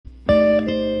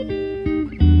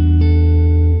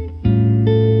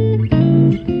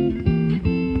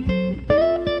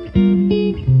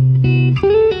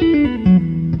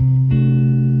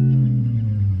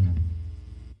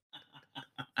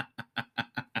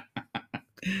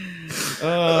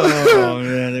Oh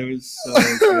man, it was so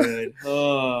good.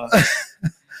 Oh.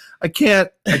 I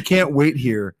can't wait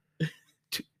here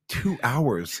 2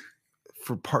 hours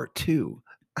for part 2.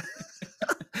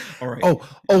 All right. Oh,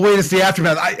 wait, it's the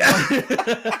aftermath.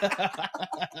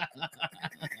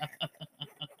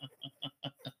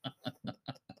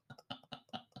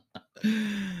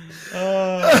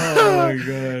 Oh my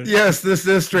god. Yes, this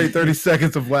is straight 30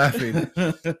 seconds of laughing.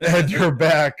 And you're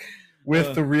back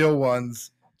with the real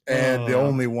ones and the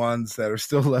only ones that are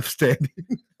still left standing.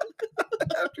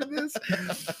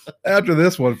 After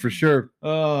this one for sure.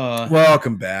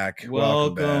 Welcome back.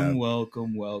 Welcome.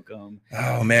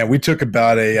 Oh man, we took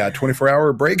about a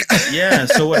 24-hour break. Yeah,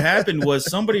 so what happened was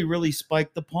somebody really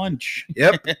spiked the punch.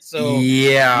 Yep. So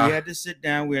yeah, we had to sit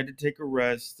down, we had to take a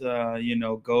rest,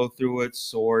 go through it,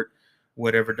 sort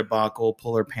whatever debacle,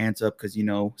 pull our pants up because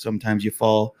sometimes you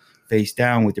fall face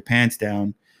down with your pants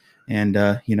down. And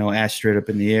ass straight up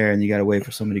in the air, and you gotta wait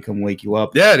for somebody to come wake you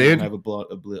up. Yeah, dude. Have a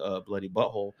bloody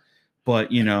butthole, but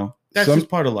that's just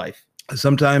part of life.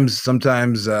 Sometimes,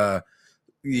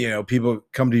 people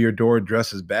come to your door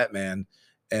dressed as Batman,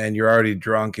 and you're already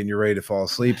drunk and you're ready to fall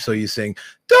asleep. So you sing,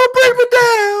 "Don't break me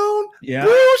down, yeah,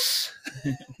 Bruce."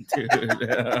 Dude.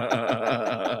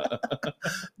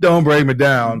 Don't break me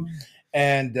down.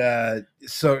 And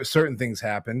so certain things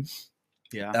happen.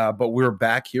 Yeah. But we're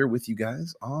back here with you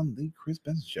guys on the Chris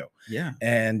Benson Show. Yeah.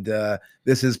 And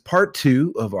this is part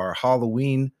 2 of our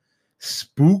Halloween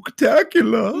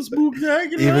spooktacular.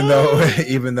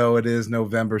 Even though it is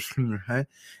November, right?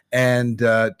 And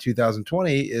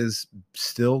 2020 is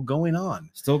still going on.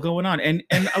 And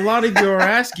a lot of you are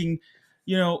asking,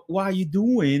 why are you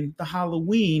doing the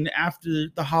Halloween after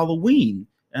the Halloween?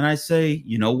 And I say,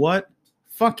 you know what?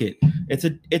 Fuck it. It's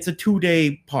a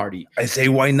 2-day party. I say,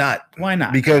 why not? Why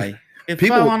not? Because it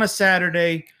fell on a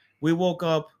Saturday. We woke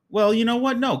up. Well, you know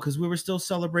what? No, because we were still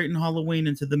celebrating Halloween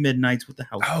into the midnights with the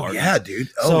house party. Yeah, dude.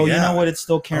 You know what? It's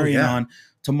still carrying on.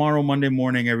 Tomorrow, Monday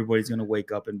morning, everybody's going to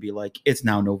wake up and be like, it's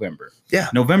now November. Yeah.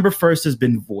 November 1st has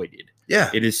been voided.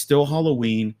 Yeah. It is still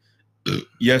Halloween.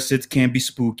 Yes, it can be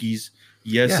spookies.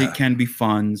 Yes, it can be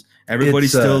funs. Everybody's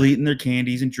still eating their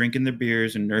candies and drinking their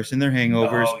beers and nursing their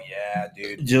hangovers. Oh, yeah,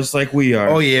 dude. Just like we are.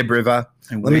 Oh, yeah, Briva.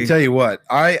 Let me tell you what.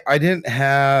 I didn't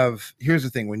have... Here's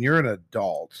the thing. When you're an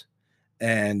adult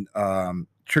and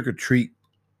trick-or-treat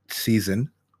season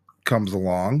comes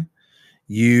along,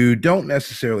 you don't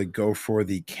necessarily go for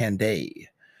the candy,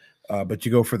 but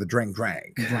you go for the drink.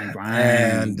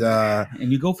 And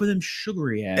you go for them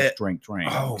sugary-ass drink.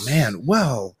 Oh, man.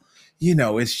 Well...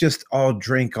 it's just all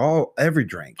drink, every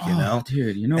drink,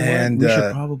 dude, you know what? We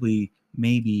should probably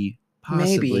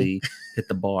possibly hit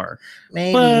the bar.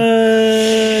 Maybe.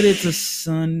 But it's a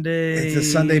Sunday.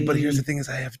 But here's the thing is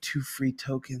I have 2 free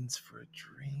tokens for a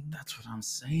drink. That's what I'm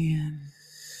saying.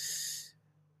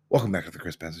 Welcome back to the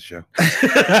Chris Benson Show. I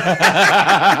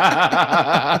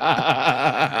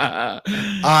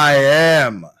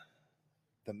am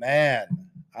the man.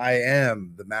 I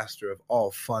am the master of all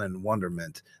fun and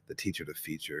wonderment, the teacher to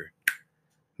feature,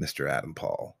 Mr. Adam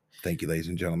Paul. Thank you, ladies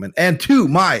and gentlemen. And to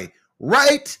my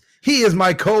right, he is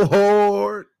my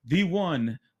cohort. The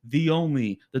one, the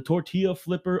only, the tortilla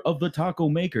flipper of the taco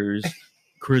makers,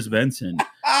 Chris Benson.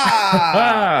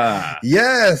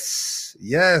 Yes.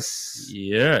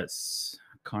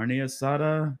 Carne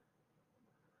asada,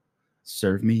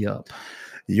 serve me up.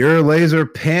 Your laser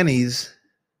panties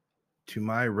to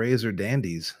my razor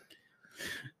dandies.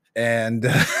 And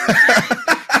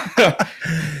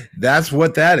that's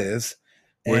what that is.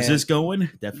 Where's this going?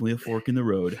 Definitely a fork in the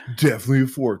road. Definitely a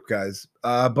fork, guys.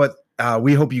 But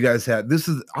we hope you guys had... This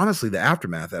is honestly the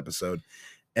aftermath episode.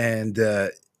 And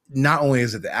not only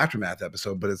is it the aftermath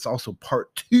episode, but it's also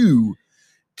part 2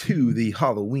 to the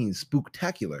Halloween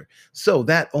spooktacular. So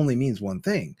that only means one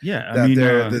thing. Yeah.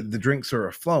 The drinks are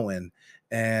flowing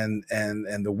and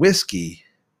the whiskey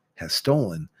has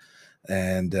stolen,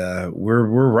 and we're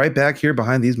right back here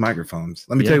behind these microphones.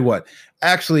 Let me tell you what.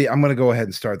 Actually, I'm going to go ahead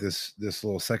and start this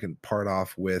little second part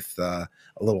off with a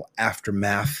little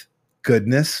aftermath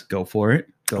goodness. Go for it.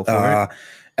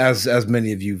 As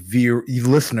many of you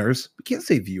listeners, we can't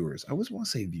say viewers. I always want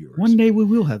to say viewers. One day we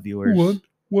will have viewers.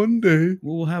 One day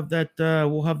we'll have that.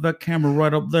 We'll have that camera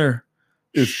right up there,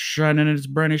 shining its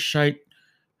brightest shite.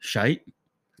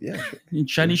 Yeah,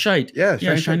 shiny shite. Yeah,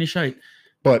 shiny shite.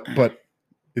 But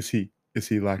is he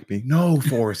like me? No,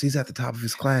 Forrest. He's at the top of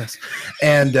his class.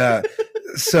 And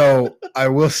so I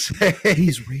will say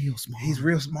he's real smart. He's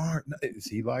real smart. Is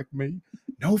he like me?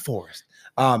 No, Forrest.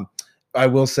 I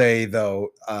will say though,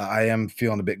 I am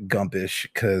feeling a bit gumpish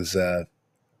because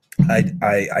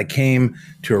I came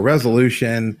to a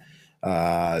resolution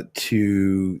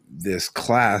to this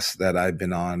class that I've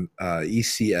been on,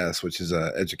 ECS, which is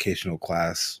a educational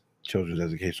class, children's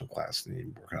educational class, and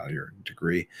you work on your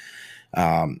degree.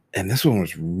 And this one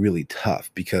was really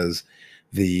tough because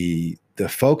the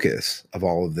focus of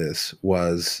all of this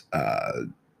was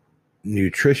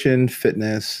nutrition,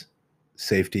 fitness,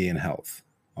 safety, and health,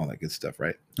 all that good stuff,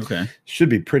 right? Okay. Should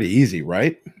be pretty easy,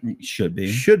 right? Should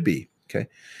be. Okay.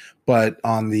 But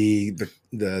on the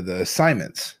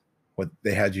assignments, what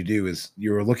they had you do is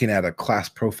you were looking at a class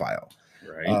profile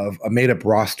of a made-up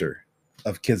roster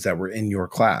of kids that were in your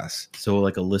class. So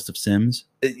like a list of Sims?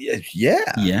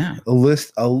 Yeah. A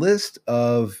list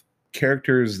of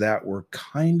characters that were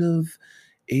kind of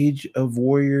Age of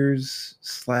Warriors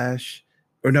 /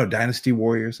 Dynasty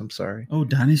Warriors. I'm sorry. Oh,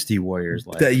 Dynasty Warriors,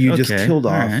 like that you just killed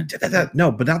off. Right.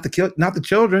 No, but not the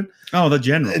children. Oh, the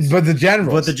generals. But the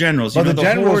generals. But the generals. But the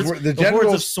generals. The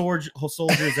hordes of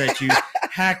soldiers that you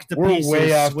hack to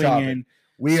pieces, swinging.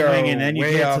 And then you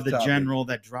get to the general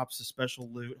that drops a special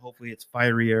loot. Hopefully, it's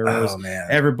fiery arrows. Oh man!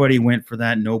 Everybody went for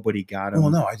that. Nobody got them. Well,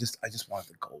 no, I just wanted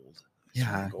the gold.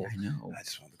 I know. I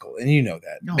just want the gold, and you know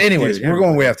that. No, anyways, we're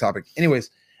going way off topic. Anyways,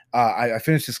 I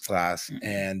finished this class,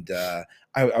 and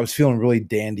I was feeling really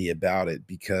dandy about it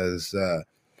because,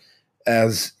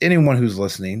 as anyone who's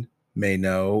listening may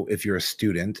know, if you're a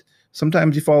student,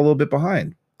 sometimes you fall a little bit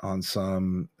behind on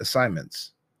some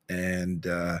assignments, and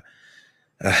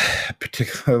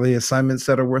particularly assignments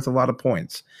that are worth a lot of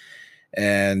points.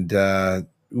 And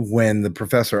when the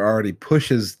professor already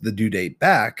pushes the due date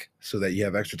back so that you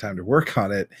have extra time to work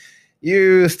on it,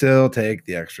 you still take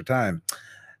the extra time.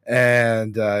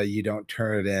 And you don't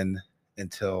turn it in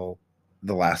until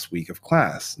the last week of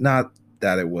class. Not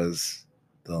that it was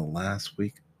the last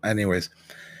week. Anyways,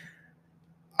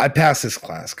 I passed this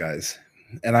class, guys,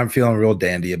 and I'm feeling real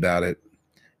dandy about it.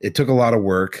 It took a lot of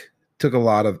work, took a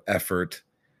lot of effort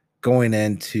going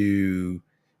into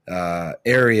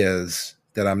areas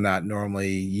that I'm not normally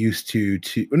used to,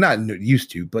 not used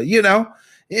to, but you know,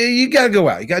 you got to go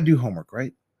out. You got to do homework,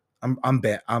 right? I'm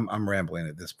rambling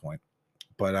at this point,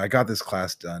 but I got this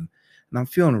class done and I'm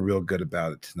feeling real good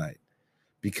about it tonight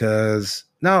because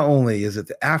not only is it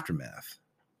the aftermath,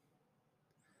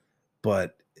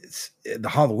 but it's the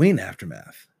Halloween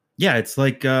aftermath. Yeah. It's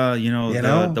like,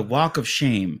 the walk of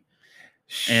shame.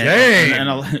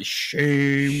 Shame.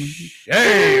 Shame.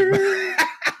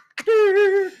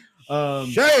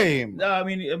 Shame. I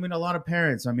mean, a lot of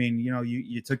parents. I mean,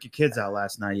 you took your kids out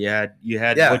last night. You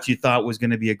had what you thought was going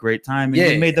to be a great time,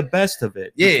 and you made the best of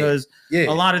it. Because a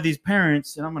lot of these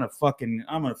parents, and I'm gonna fucking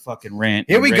rant.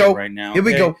 Here we go. Right now. Here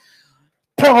we go.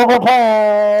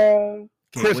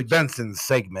 Chris Benson's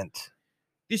segment.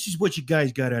 This is what you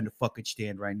guys got to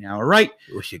understand right now. All right.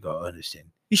 What you gotta understand.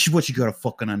 This is what you gotta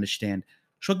fucking understand.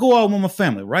 So I go out with my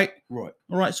family, right? Right.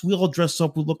 All right. So we all dress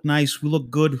up. We look nice. We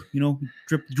look good.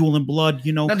 Drip, jewel, and blood.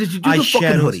 Now, did you do the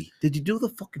fucking hoodie? Did you do the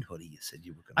fucking hoodie? You said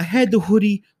you were gonna. I had the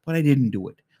hoodie, but I didn't do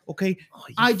it. Okay.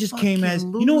 I just came as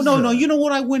no. You know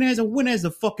what I went as? I went as the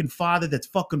fucking father that's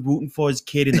fucking rooting for his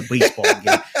kid in the baseball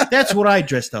game. That's what I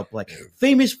dressed up like.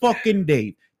 Famous fucking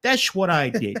Dave. That's what I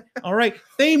did. All right.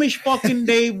 Famous fucking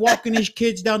Dave walking his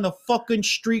kids down the fucking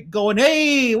street going,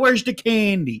 hey, where's the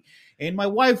candy? And my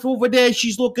wife over there,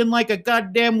 she's looking like a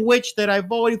goddamn witch that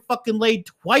I've already fucking laid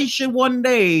twice in one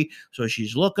day. So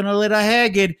she's looking a little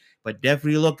haggard, but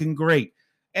definitely looking great.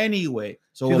 Anyway,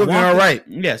 so she's looking all right.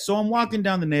 Yeah, so I'm walking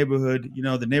down the neighborhood,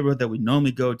 the neighborhood that we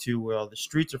normally go to where all the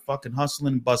streets are fucking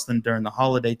hustling and bustling during the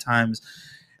holiday times.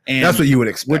 And that's what you would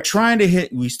expect. We're trying to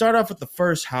we start off with the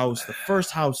first house. The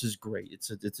first house is great. It's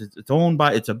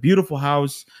a beautiful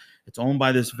house. It's owned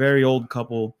by this very old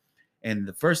couple. And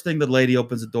the first thing the lady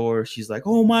opens the door, she's like,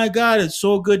 oh my God, it's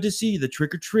so good to see the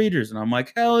trick-or-treaters. And I'm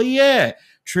like, hell yeah,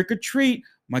 trick or treat.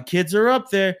 My kids are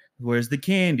up there. Where's the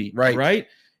candy? Right.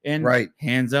 And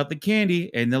hands out the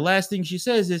candy. And the last thing she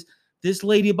says is, this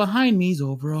lady behind me is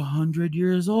over 100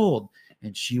 years old.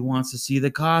 And she wants to see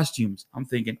the costumes. I'm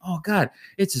thinking, oh God,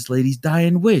 it's this lady's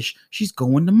dying wish. She's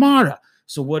going to Mara.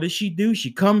 So what does she do?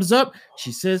 She comes up.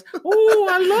 She says, oh,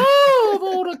 I love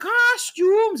all the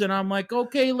costumes. And I'm like,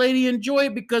 okay, lady, enjoy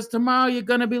it because tomorrow you're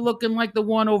going to be looking like the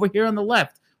one over here on the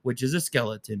left, which is a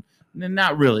skeleton.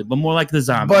 Not really, but more like the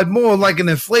zombie. But more like an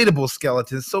inflatable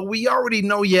skeleton. So we already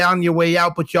know you're on your way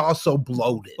out, but you're also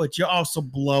bloated.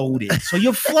 So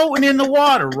you're floating in the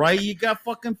water, right? You got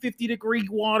fucking 50-degree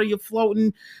water. You're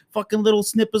floating. Fucking little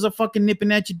snippers are fucking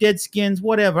nipping at your dead skins.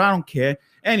 Whatever. I don't care.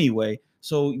 Anyway,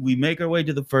 so we make our way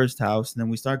to the first house, and then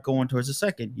we start going towards the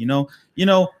second.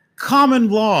 common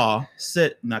law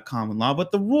said, not common law,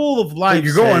 but the rule of life.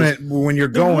 You're going it when you're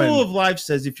going. The rule of life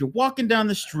says if you're walking down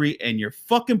the street and your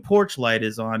fucking porch light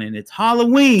is on and it's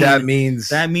Halloween, that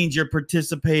means you're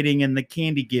participating in the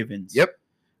candy givens. Yep,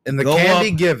 in the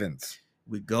candy givens.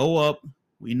 We go up,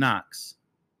 we knocks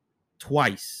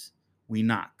twice. We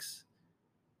knocks.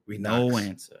 No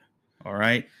answer. All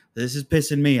right, this is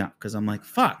pissing me off because I'm like,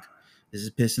 fuck. This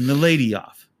is pissing the lady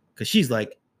off because she's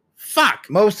like, fuck.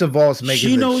 Most of all, it's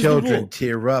making the children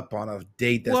tear up on a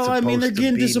date that's supposed to be. They're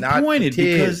getting disappointed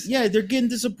because, they're getting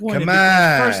disappointed. Come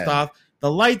on. First off,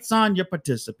 the light's on, you're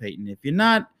participating. If you're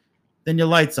not, then your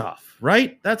light's off,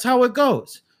 right? That's how it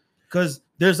goes. Because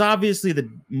there's obviously the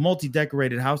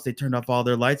multi-decorated house. They turned off all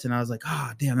their lights, and I was like,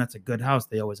 damn, that's a good house.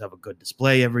 They always have a good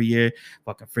display every year.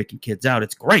 Fucking freaking kids out.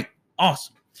 It's great.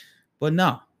 Awesome. But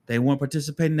no. They weren't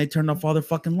participating. They turned off all their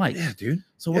fucking lights. Yeah, dude.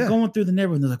 So we're going through the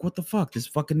neighborhood. And they're like, what the fuck? This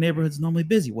fucking neighborhood's normally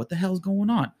busy. What the hell's going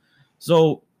on?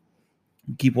 So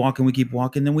we keep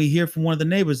walking. Then we hear from one of the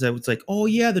neighbors that was like, oh,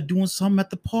 yeah, they're doing something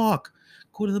at the park.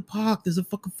 Go to the park. There's a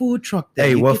fucking food truck there.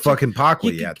 Hey, what fucking park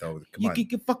were you at, though? You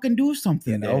could fucking do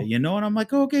something there, you know? And I'm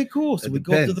like, okay, cool. So we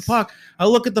go to the park. I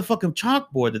look at the fucking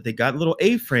chalkboard that they got, little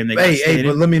A-frame. Hey,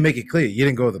 but let me make it clear. You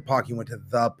didn't go to the park. You went to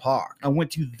the park. I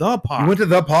went to the park. You went to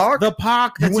the park? The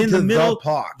park that's in the middle.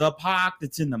 The park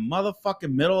that's in the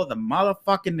motherfucking middle of the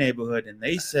motherfucking neighborhood. And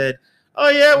they said, oh,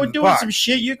 yeah, we're doing some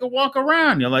shit. You can walk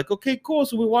around. You're like, okay, cool.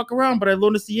 So we walk around, but I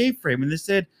noticed the A-frame. And they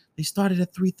said they started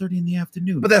at 3:30 in the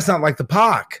afternoon. But that's not like the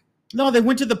park. No, they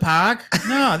went to the park.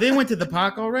 No, they went to the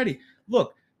park already.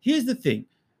 Look, here's the thing.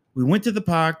 We went to the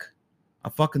park. I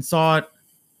fucking saw it.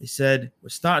 They said, we're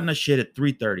starting our shit at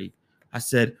 3:30. I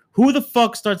said, who the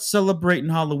fuck starts celebrating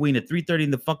Halloween at 3:30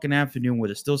 in the fucking afternoon where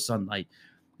there's still sunlight?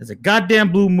 There's a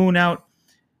goddamn blue moon out.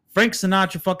 Frank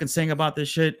Sinatra fucking sang about this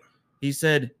shit. He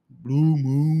said, blue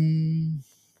moon.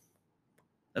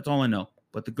 That's all I know.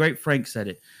 But the great Frank said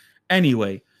it.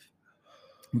 Anyway,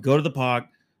 we go to the park.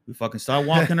 We fucking start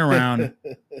walking around.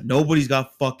 Nobody's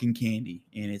got fucking candy.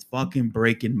 And it's fucking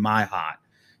breaking my heart.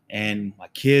 And my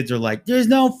kids are like, there's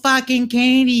no fucking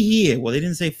candy here. Well, they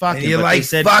didn't say fucking. And you're like,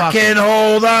 fucking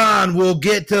hold on. We'll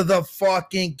get to the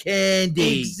fucking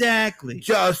candy. Exactly.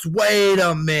 Just wait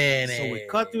a minute. So we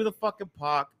cut through the fucking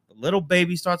park. The little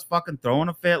baby starts fucking throwing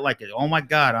a fit like, oh my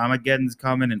God, Armageddon's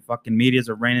coming and fucking meteors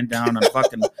are raining down on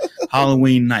fucking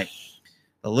Halloween night.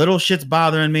 The little shit's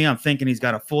bothering me. I'm thinking he's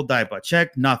got a full diaper.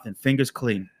 Check, nothing. Fingers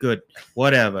clean. Good.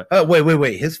 Whatever.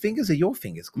 Wait. His fingers or your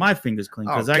fingers clean? My fingers clean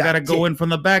because I got to go in from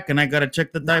the back and I got to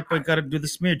check the diaper. I got to do the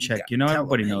smear check. You know,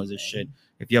 everybody knows this shit.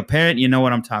 If you're a parent, you know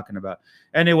what I'm talking about.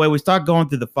 Anyway, we start going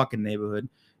through the fucking neighborhood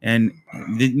and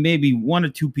maybe one or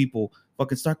two people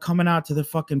fucking start coming out to the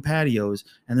fucking patios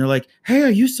and they're like, hey,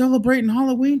 are you celebrating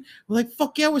Halloween? We're like,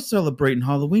 fuck yeah, we're celebrating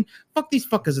Halloween. Fuck these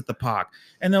fuckers at the park.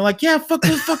 And they're like, yeah, fuck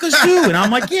those fuckers too. And I'm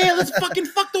like, yeah, let's fucking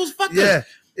fuck those fuckers.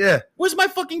 Yeah. Where's my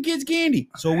fucking kids' candy?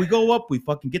 So we go up, we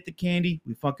fucking get the candy,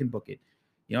 we fucking book it.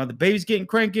 You know, the baby's getting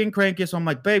cranky. So I'm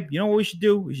like, babe, you know what we should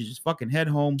do? We should just fucking head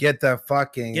home. Get the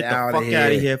fuck out of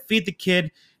here. Feed the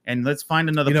kid, and let's find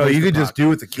another. You know, you could just do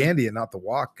with the candy and not the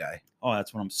walk, guy. Oh,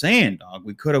 that's what I'm saying, dog.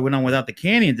 We could have went on without the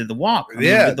candy and did the walk.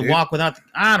 Did the walk without.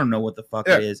 I don't know what the fuck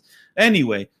it is.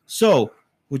 Anyway, so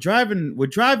we're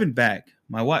driving back.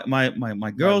 My wife,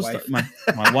 my girls,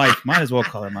 my wife. Might as well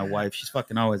call her my wife. She's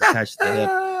fucking always attached to the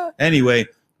hip. Anyway,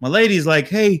 my lady's like,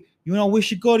 hey, you know, we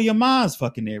should go to your mom's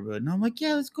fucking neighborhood. And I'm like,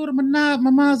 yeah, let's go to my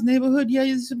mom's neighborhood. Yeah,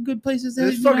 there's some good places there.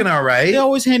 It's fucking all right. They're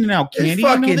always handing out candy. It's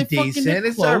fucking decent.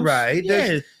 It's all right. Yeah.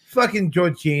 There's fucking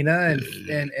Georgina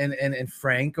and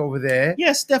Frank over there.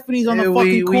 Yeah, Stephanie's on the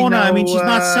fucking corner. I mean, she's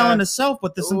not selling herself,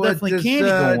 but there's some definitely candy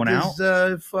going out.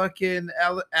 Does fucking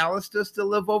Alistair still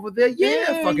live over there?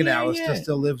 Yeah, Alistair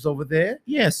still lives over there.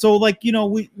 Yeah, so like, you know,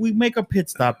 we make a pit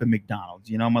stop at McDonald's.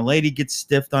 You know, my lady gets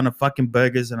stiffed on the fucking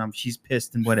burgers and she's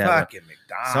pissed and whatever. Fucking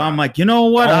McDonald's. So I'm like, you know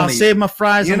what? I'll save my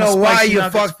fries. You know why you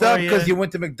fucked up? Because you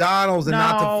went to McDonald's and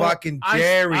not to fucking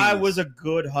Jerry's. I was a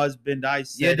good husband. I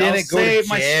said, you didn't go to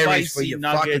Jerry's for your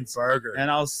nuggets, fucking burger, and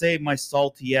I'll save my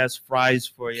salty ass fries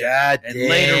for you. God and damn.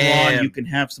 Later on, you can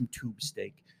have some tube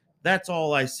steak. That's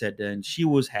all I said, and she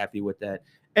was happy with that.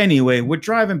 Anyway, we're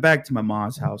driving back to my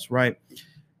mom's house, right?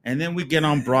 And then we get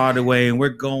on Broadway, and we're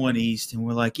going east, and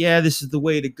we're like, yeah, this is the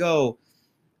way to go.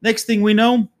 Next thing we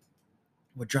know,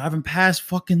 we're driving past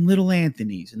fucking Little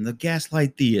Anthony's in the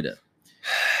Gaslight Theater.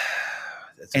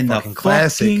 That's and the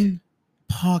classic. Fucking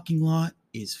parking lot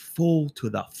is full to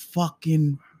the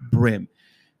fucking brim.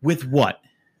 With what?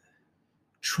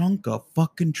 Trunk of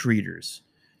fucking treaters.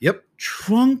 Yep.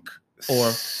 Trunk or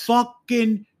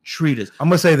fucking treaters. I'm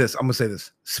gonna say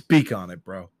this. Speak on it,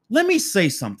 bro. let me say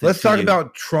something. Let's talk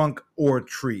about trunk or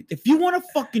treat. If you want to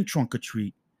fucking trunk or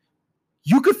treat,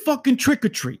 you could fucking trick or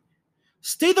treat.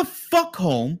 Stay the fuck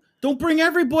home. Don't bring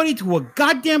everybody to a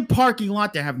goddamn parking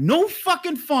lot to have no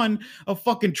fucking fun of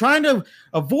fucking trying to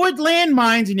avoid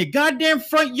landmines in your goddamn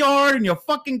front yard and your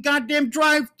fucking goddamn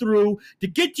drive-through to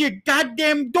get to your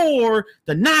goddamn door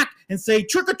to knock and say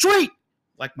trick or treat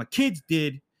like my kids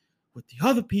did with the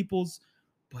other people's.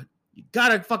 But you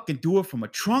gotta fucking do it from a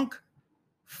trunk.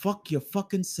 Fuck your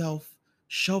fucking self.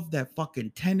 Shove that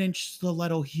fucking 10-inch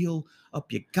stiletto heel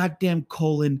up your goddamn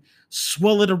colon,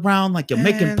 swirl it around like you're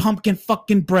making pumpkin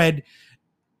fucking bread,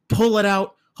 pull it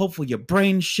out, hopefully your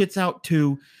brain shits out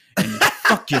too, and you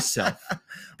fuck yourself.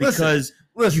 Because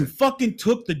you fucking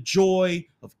took the joy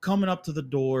of coming up to the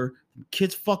door,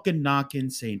 kids fucking knocking,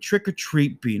 saying trick or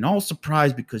treat, being all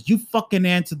surprised because you fucking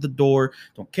answered the door.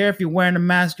 Don't care if you're wearing a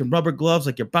mask and rubber gloves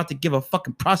like you're about to give a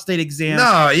fucking prostate exam.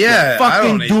 No, yeah. You're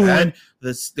fucking doing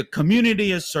the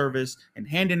community a service and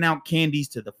handing out candies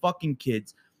to the fucking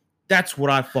kids. That's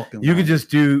what I fucking You could just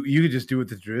do with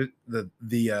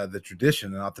the tradition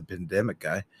and not the pandemic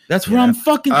guy. That's what I'm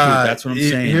fucking that's what I'm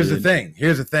saying. Here's the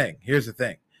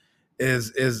thing.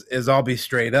 Is I'll be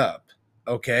straight up.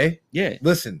 Okay. Yeah.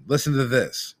 Listen to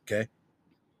this. Okay.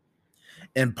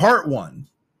 In part 1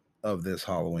 of this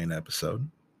Halloween episode,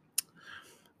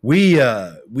 we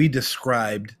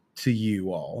described to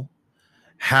you all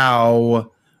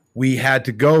how we had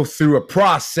to go through a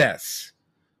process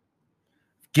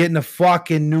getting a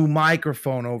fucking new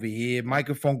microphone over here,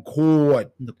 microphone cord,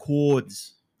 the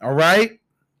cords. All right.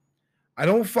 I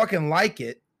don't fucking like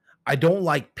it. I don't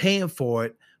like paying for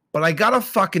it, but I gotta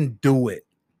fucking do it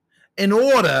in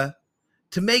order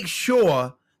to make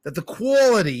sure that the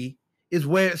quality is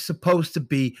where it's supposed to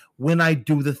be when I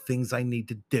do the things I need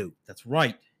to do. That's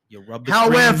right. You rub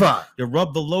the you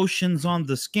rub the lotions on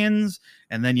the skins,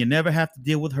 and then you never have to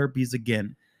deal with herpes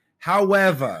again.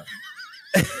 However,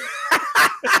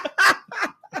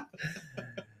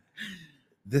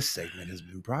 this segment has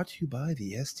been brought to you by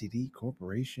the STD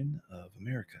Corporation of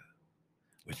America,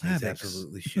 which means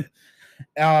absolutely shit.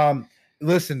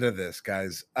 Listen to this,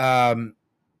 guys.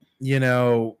 You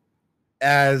know,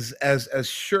 as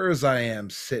sure as I am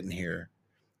sitting here,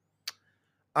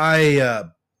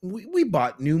 we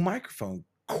bought new microphone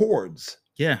cords.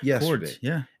 Yeah, yesterday. Cords,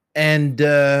 yeah, and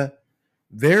they're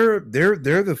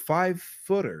the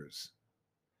 5-footers.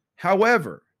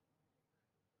 However,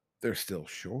 they're still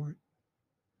short.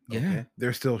 Okay? Yeah,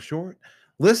 They're still short.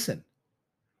 Listen,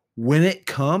 when it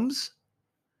comes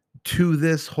to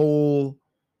this whole,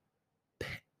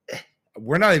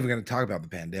 we're not even going to talk about the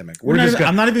pandemic. We're just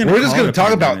going to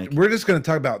talk about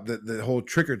the whole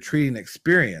trick-or-treating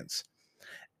experience.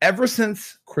 Ever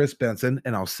since Chris Benson,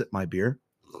 and I'll sip my beer.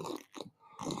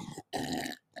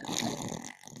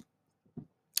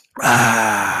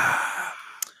 I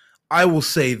will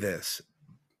say this.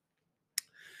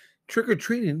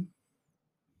 Trick-or-treating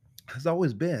has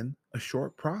always been a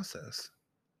short process.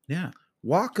 Yeah.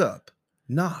 Walk up,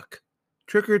 knock,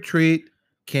 trick-or-treat,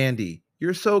 candy.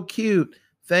 You're so cute.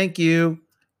 Thank you.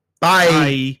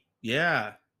 Bye.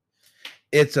 Yeah.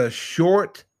 It's a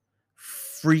short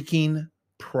freaking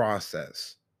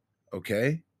process.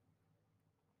 Okay?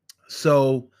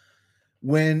 So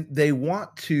when they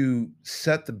want to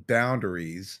set the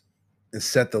boundaries and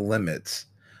set the limits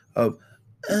of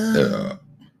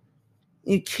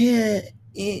you can't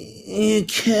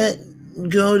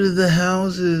go to the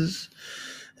houses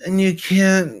and you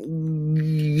can't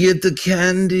get the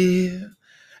candy.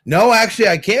 No, actually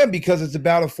I can, because it's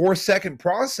about a 4-second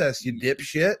process, you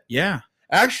dipshit. Yeah.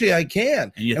 Actually, I can.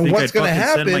 And what's going to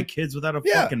happen? Send my kids without a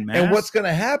fucking mask. And what's going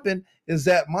to happen is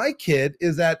that my kid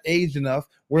is at age enough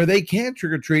where they can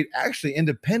trick or treat actually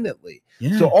independently.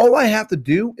 Yeah. So all I have to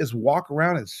do is walk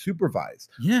around and supervise.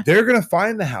 Yeah. They're going to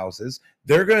find the houses.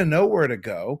 They're going to know where to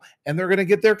go, and they're going to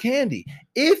get their candy.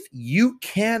 If you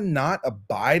cannot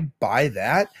abide by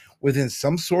that within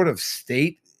some sort of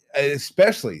state,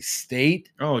 especially state,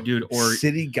 or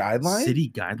city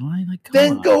guideline, like,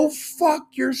 then go fuck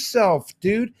yourself,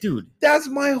 dude. That's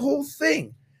my whole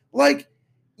thing. Like,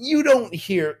 you don't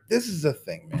hear, this is the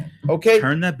thing, man. Okay,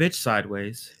 turn that bitch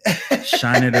sideways,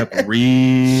 shine it up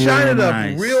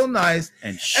real nice,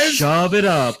 and shove it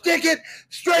up, stick it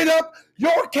straight up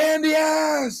your candy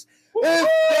ass. If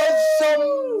there's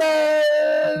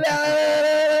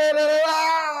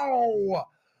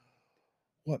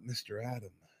what Mr. Adam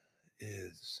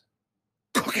is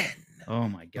cooking. Oh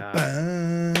my god.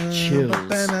 Chills up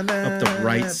the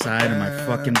right side of my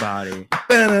fucking body.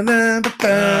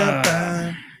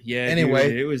 Yeah. Anyway,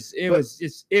 dude, it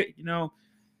was you know,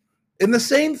 And the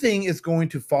same thing is going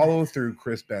to follow through,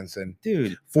 Chris Benson,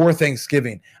 dude, for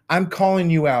Thanksgiving. I'm calling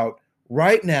you out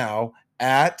right now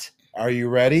at, are you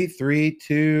ready? 3,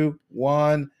 2,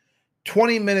 1,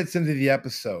 20 minutes into the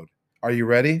episode. Are you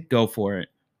ready? Go for it.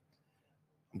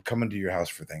 I'm coming to your house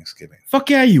for Thanksgiving. Fuck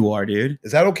yeah, you are, dude.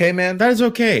 Is that okay, man? That is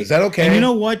okay. Is that okay? And you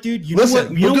know what, dude?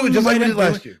 Listen, we'll do it just like we did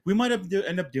last year. We might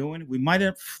end up doing. We might end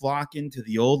up flocking to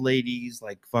the old lady's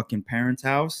like fucking parents'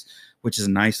 house, which is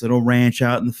a nice little ranch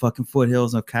out in the fucking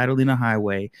foothills of Catalina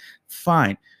Highway.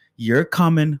 Fine. You're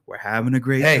coming. We're having a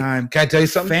great time. Can I tell you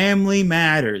something? Family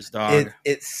matters, dog.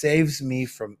 It saves me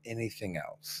from anything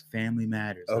else. Family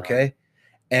matters. Okay. Dog.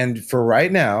 And for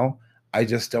right now, I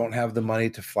just don't have the money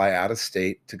to fly out of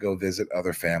state to go visit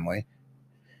other family.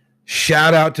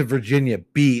 Shout out to Virginia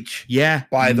Beach. Yeah.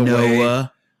 By the way,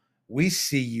 we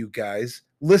see you guys.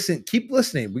 Listen, keep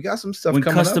listening. We got some stuff coming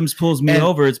up. When Customs pulls me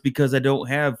over, it's because I don't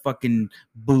have fucking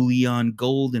bullion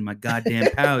gold in my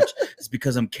goddamn pouch. It's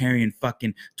because I'm carrying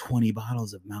fucking 20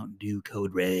 bottles of Mountain Dew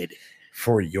Code Red.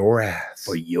 For your ass.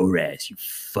 For your ass, you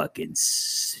fucking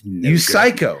snooker. You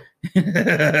psycho.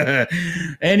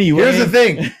 Anyway. Here's the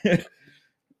thing.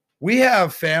 We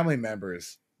have family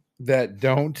members that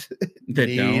don't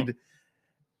need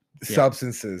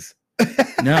substances.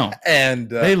 No. And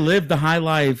they live the high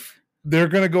life. They're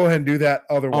going to go ahead and do that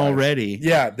otherwise. Already.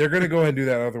 Yeah, they're going to go ahead and do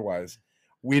that otherwise.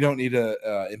 We don't need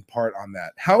to impart on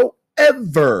that.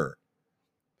 However,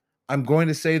 I'm going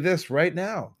to say this right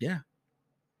now. Yeah.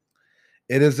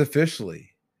 It is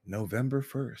officially November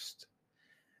 1st,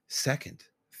 2nd,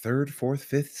 3rd, 4th,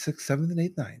 5th, 6th, 7th, and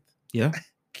 8th, 9th. Yeah.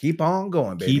 Keep on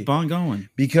going, baby. Keep on going.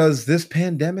 Because this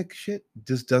pandemic shit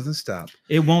just doesn't stop.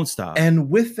 It won't stop. And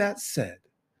with that said,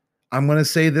 I'm going to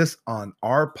say this on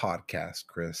our podcast,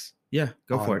 Chris. Yeah,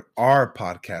 go for it. Our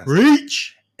podcast.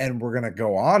 Preach. And we're going to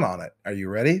go on it. Are you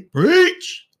ready?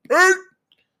 Preach.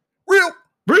 Real.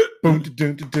 Boom,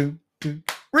 doom, doom, doom.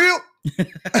 Real.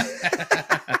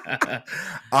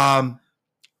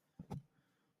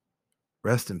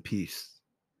 Rest in peace,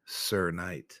 Sir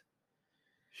Knight,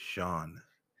 Sean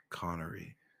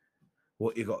Connery.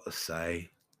 What you got to say?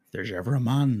 If there's ever a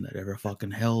man that ever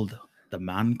fucking held the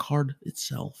man card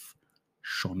itself,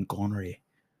 Sean Connery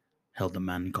held the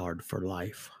man card for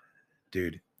life.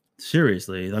 Dude.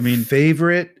 Seriously. I mean,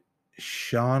 favorite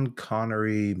Sean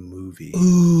Connery movie.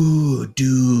 Ooh,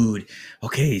 dude.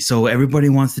 Okay, so everybody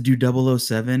wants to do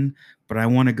 007, but I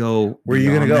want to go. Where are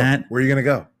you gonna go? Where are you gonna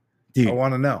go? Dude, I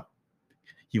want to know.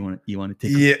 You want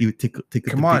to tickle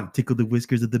tickle the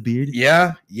whiskers of the beard?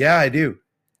 Yeah, I do.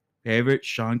 Favorite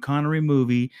Sean Connery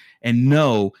movie, and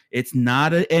no, it's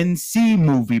not an NC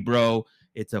movie, bro.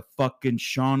 It's a fucking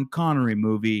Sean Connery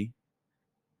movie.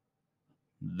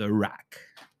 The Rock.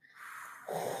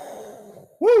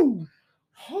 Woo!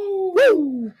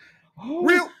 Woo!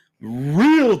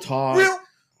 Real talk. Real.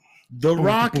 The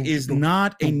Rock is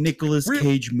not a Nicolas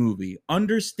Cage movie.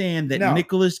 Understand that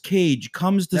Nicolas Cage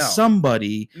comes to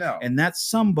somebody, and that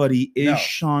somebody is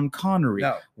Sean Connery.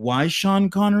 Why Sean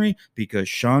Connery? Because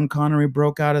Sean Connery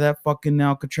broke out of that fucking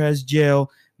Alcatraz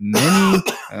jail many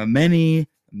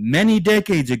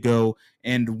decades ago,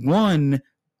 and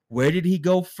where did he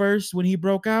go first when he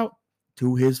broke out?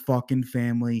 To his fucking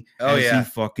family, he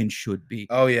fucking should be.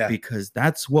 Oh, yeah. Because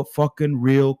that's what fucking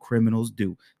real criminals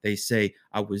do. They say,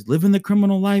 I was living the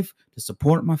criminal life to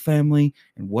support my family,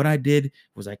 and what I did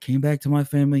was I came back to my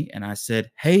family, and I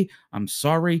said, hey, I'm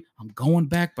sorry, I'm going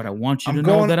back, but I want you to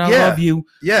know that I love you.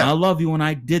 Yeah. I love you, and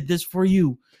I did this for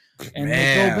you. And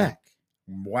they go back.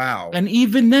 Wow. And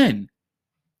even then,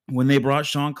 when they brought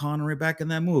Sean Connery back in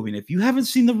that movie, and if you haven't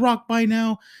seen The Rock by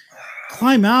now,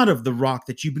 climb out of the rock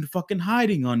that you've been fucking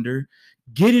hiding under,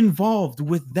 get involved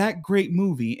with that great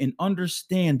movie, and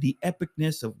understand the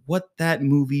epicness of what that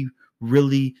movie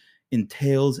really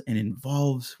entails and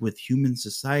involves with human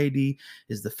society.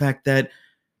 Is the fact that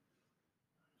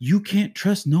you can't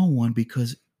trust no one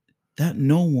because that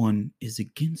no one is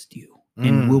against you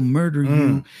and will murder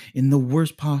you in the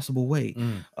worst possible way.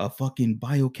 A fucking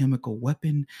biochemical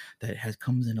weapon that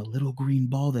comes in a little green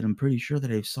ball that I'm pretty sure that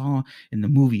I saw in the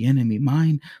movie Enemy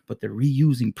Mine, but they're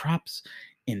reusing props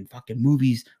in fucking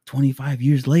movies 25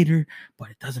 years later,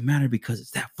 but it doesn't matter because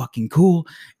it's that fucking cool.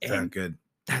 And good.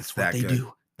 That's what they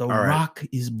do. The Rock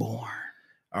is born.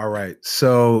 All right.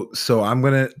 So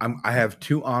I have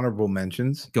 2 honorable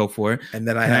mentions. Go for it. And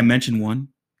then Can I mention one?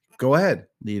 Go ahead.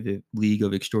 League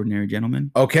of Extraordinary Gentlemen.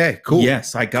 Okay, cool.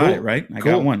 Yes, I got it, right? I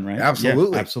got one, right?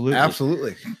 Absolutely. Yeah,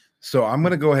 absolutely. So I'm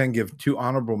going to go ahead and give 2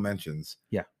 honorable mentions.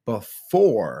 Yeah.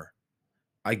 Before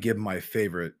I give my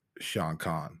favorite Sean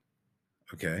Conn.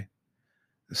 Okay.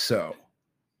 So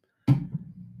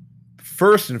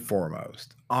First and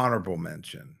foremost, honorable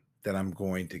mention that I'm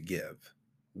going to give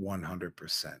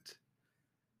 100%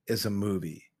 is a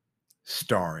movie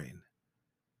starring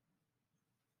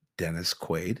Dennis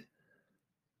Quaid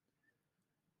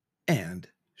and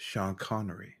Sean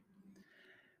Connery.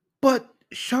 But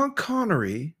Sean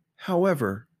Connery,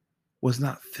 however, was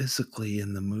not physically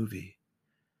in the movie.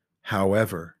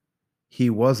 However, he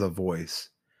was a voice.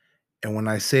 And when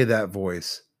I say that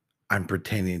voice, I'm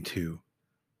pertaining to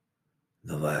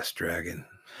The Last Dragon.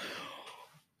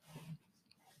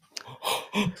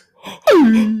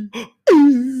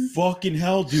 Fucking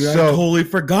hell, dude. I totally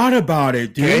forgot about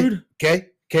it, dude.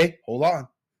 Okay. Hold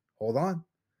on.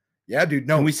 Yeah, dude.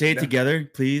 No. Can we say it together,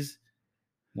 please?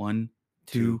 1,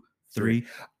 2, 3.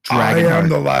 I am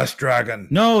the Last Dragon.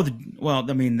 No, well,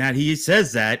 I mean that he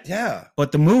says that. Yeah.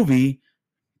 But the movie,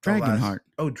 Dragonheart.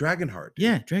 Dragonheart.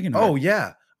 Yeah, Dragonheart. Oh,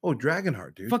 yeah. Oh,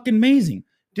 Dragonheart, dude. Fucking amazing.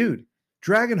 Dude,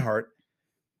 Dragonheart,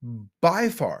 by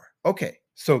far. Okay,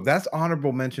 so that's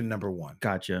honorable mention number 1.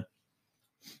 Gotcha.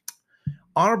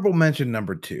 Honorable mention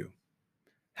number 2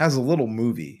 has a little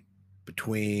movie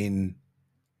between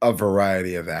a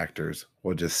variety of actors.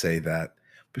 We'll just say that.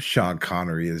 But Sean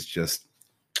Connery is just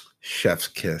chef's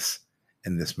kiss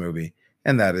in this movie.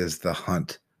 And that is The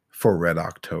Hunt for Red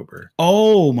October.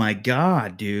 Oh my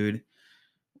God, dude.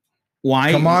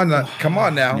 Why? Come on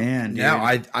now. Man, now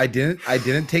I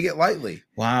didn't take it lightly.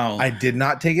 Wow. I did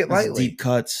not take it lightly. Deep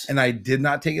cuts. And I did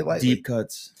not take it lightly. Deep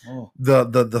cuts. Oh.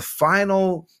 The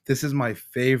final, this is my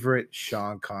favorite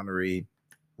Sean Connery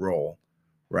role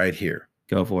right here.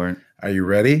 Go for it. Are you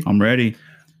ready? I'm ready.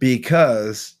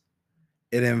 Because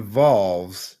it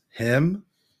involves him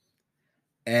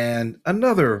and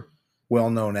another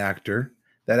well-known actor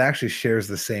that actually shares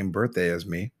the same birthday as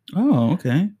me. Oh,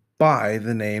 okay. By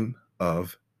the name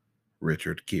of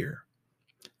Richard Gere.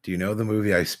 Do you know the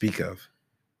movie I speak of?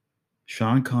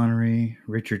 Sean Connery,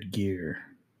 Richard Gere.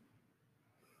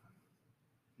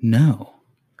 No.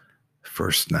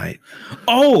 First Night.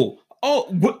 Oh,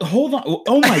 hold on.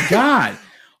 Oh my God.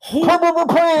 I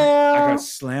gotta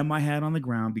slam my hat on the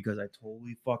ground because I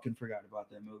totally fucking forgot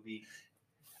about that movie.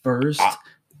 First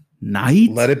Night.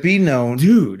 Let it be known,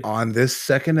 dude, on this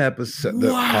second episode,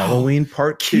 the Halloween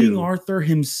part 2, King Arthur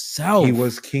himself. He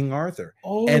was King Arthur.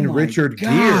 Oh, and Richard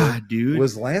Gere dude,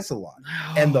 was Lancelot.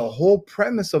 And the whole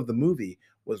premise of the movie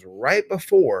was right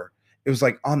before, it was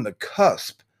like on the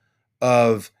cusp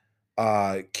of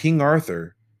King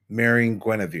Arthur marrying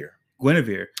Guinevere.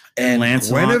 And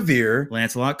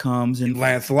Lancelot comes in,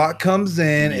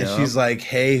 yep. And she's like,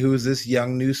 hey, who's this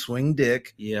young new swing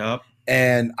dick? Yep.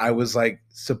 And I was like,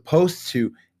 supposed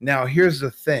to. Now, here's the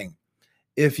thing.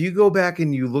 If you go back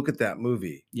and you look at that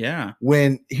movie,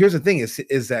 here's the thing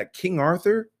is that King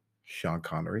Arthur, Sean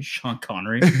Connery.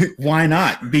 Why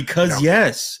not? Because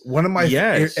one of my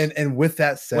and with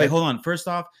that said, wait, hold on. First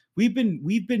off, we've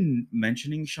been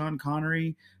mentioning Sean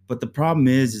Connery, but the problem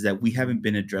is that we haven't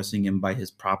been addressing him by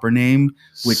his proper name,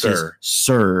 which is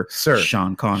Sir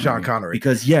Sean Connery.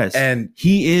 Because and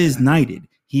he is knighted.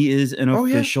 He is an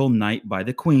official knight by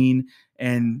the Queen,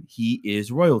 and he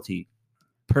is royalty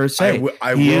per se.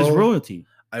 He is royalty.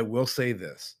 I will say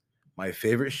this: my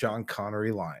favorite Sean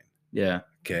Connery line. Yeah.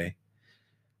 Okay.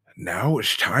 Now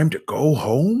it's time to go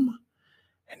home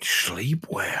and sleep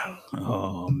well.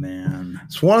 Oh man,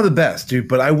 it's one of the best, dude.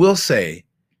 But I will say,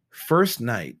 First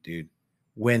Night, dude,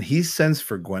 when he sends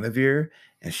for Guinevere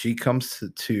and she comes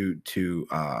to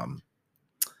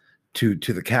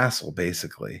the castle,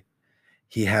 basically.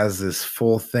 He has this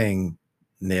full thing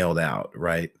nailed out,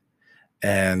 right?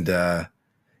 And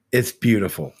it's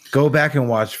beautiful. Go back and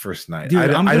watch First Night. Dude, I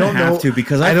don't have to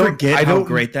because I forget how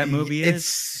great that movie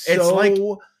is. It's like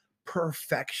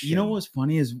perfection. You know what's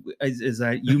funny is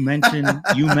that you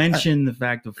mentioned the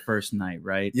fact of First Night,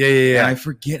 right? Yeah. And I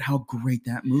forget how great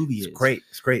that movie is.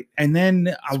 It's great. And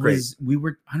then I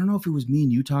don't know if it was me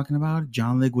and you talking about it,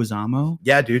 John Leguizamo.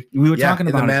 Yeah, dude. We were talking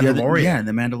about The Mandalorian. In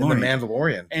The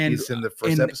Mandalorian. And he's in the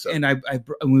first episode. And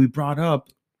when we brought up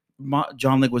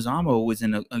John Leguizamo was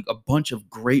in a bunch of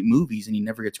great movies and he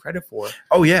never gets credit for.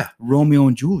 Oh yeah, Romeo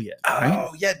and Juliet. Right?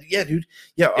 Oh yeah, dude.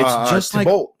 Yeah, it's just like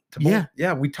Bolt.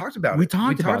 Yeah, we talked about it. We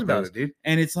talked about it, dude.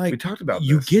 And it's like we talked about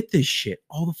you get this shit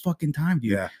all the fucking time,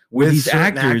 dude. Yeah, with these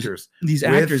actors, they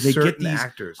get these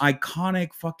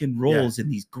iconic fucking roles in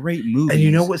these great movies. And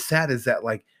you know what's sad is that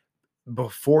like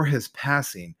before his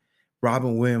passing,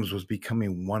 Robin Williams was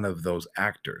becoming one of those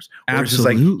actors.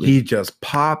 Absolutely, it's like he just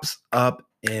pops up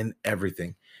in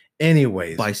everything.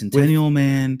 Anyways, Bicentennial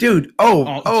Man, dude.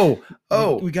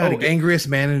 We got Angriest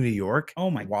Man in New York.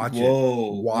 Oh my, watch it.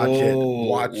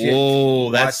 Watch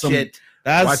it. That's some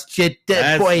Watch it,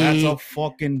 boy.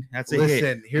 That's a hit.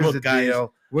 Listen, here's Look, the guys,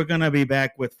 deal. we're gonna be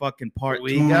back with fucking part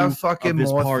We 2. got fucking of this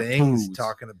more part things twos.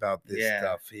 talking about this Yeah.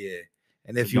 stuff here.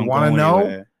 And if So you don't want to go know,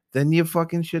 anywhere. then you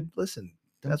fucking should listen.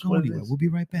 Don't That's go what it anywhere. is. We'll be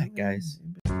right back, guys.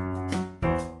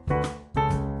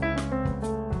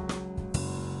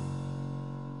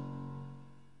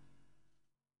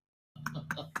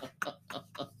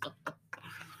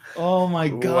 Oh my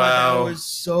god, Wow. that was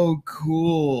so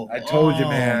cool. I told you,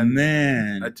 man.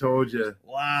 Man. I told you.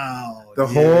 Wow. The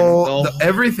dude. whole,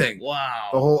 everything. Wow.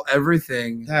 The whole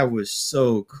everything. That was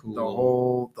so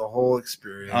cool. The whole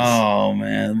experience. Oh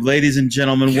man. Ladies and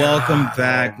gentlemen, welcome God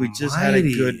back. We just had a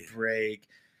almighty. good break.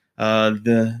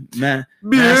 The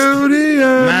Beauty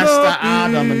Master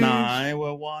Adam and I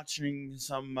were watching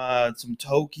some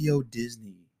Tokyo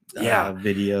Disney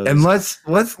videos. And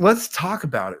let's talk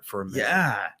about it for a minute.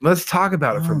 Yeah. Let's talk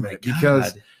about it for a minute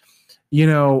because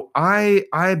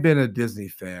I've been a Disney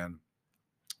fan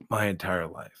my entire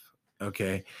life.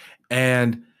 Okay.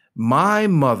 And my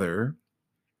mother,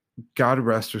 God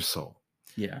rest her soul.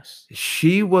 Yes.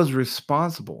 She was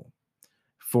responsible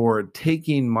for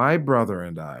taking my brother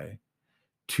and I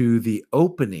to the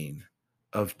opening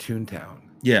of Toontown.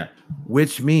 Yeah.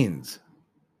 Which means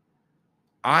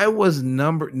I was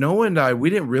Noah and I,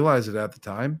 we didn't realize it at the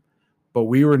time, but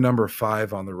we were number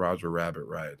 5 on the Roger Rabbit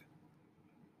ride.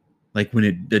 Like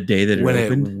the day that it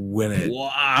opened?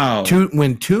 Wow.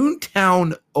 When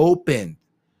Toontown opened,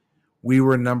 we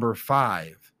were number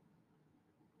 5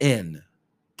 in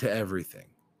to everything.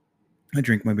 I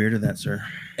drink my beer to that, sir.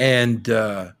 And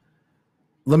let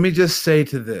me just say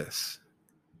to this,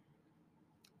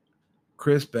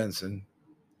 Chris Benson,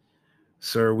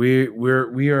 sir, we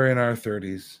are in our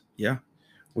 30s. Yeah.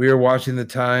 We are watching the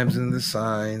times and the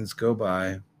signs go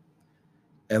by.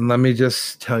 And let me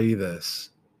just tell you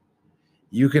this.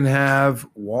 You can have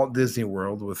Walt Disney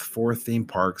World with 4 theme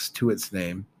parks to its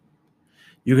name.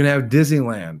 You can have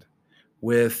Disneyland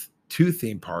with 2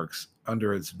 theme parks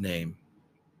under its name.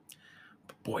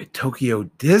 But boy, Tokyo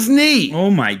Disney. Oh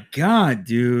my God,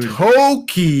 dude.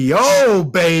 Tokyo,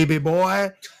 baby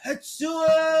boy.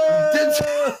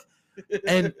 Tetsuo!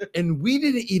 And we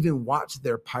didn't even watch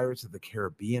their Pirates of the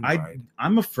Caribbean ride.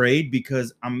 I'm afraid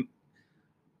because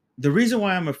the reason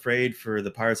why I'm afraid for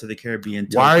the Pirates of the Caribbean.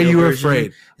 Why are you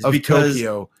afraid of because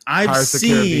Tokyo? I've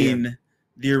seen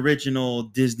the original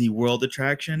Disney World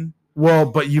attraction. Well,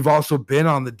 but you've also been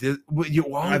on the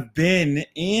I've been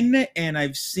in and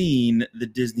I've seen the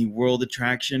Disney World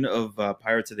attraction of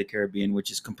Pirates of the Caribbean,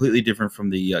 which is completely different from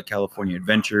the California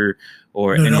Adventure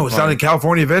or no, it's not in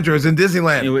California Adventure. It's in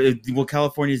Disneyland. Well,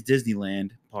 California's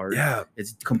Disneyland part. Yeah,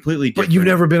 it's completely different. But you've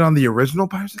never been on the original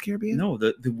Pirates of the Caribbean? No,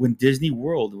 when Disney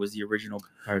World was the original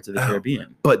Pirates of the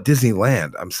Caribbean. But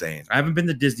Disneyland, I'm saying. I haven't been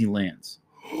to Disneylands.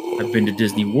 I've been to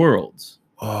Disney Worlds.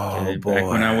 Oh, boy. Back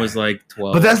when I was like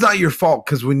 12. But that's not your fault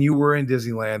because when you were in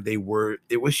Disneyland,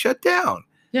 it was shut down.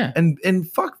 Yeah.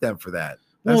 And fuck them for that.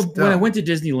 Well, when I went to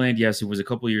Disneyland, yes, it was a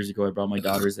couple years ago. I brought my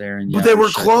daughters there, and but they were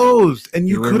closed, and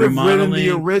you could have ridden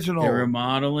the original. They were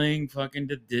remodeling fucking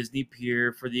the Disney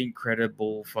Pier for the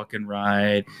incredible fucking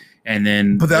ride, and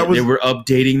then they were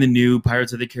updating the new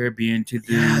Pirates of the Caribbean to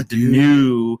the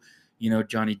new,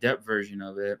 Johnny Depp version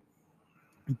of it.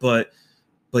 But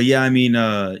yeah, I mean,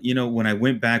 when I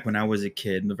went back when I was a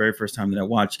kid, and the very first time that I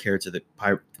watched Carrots of the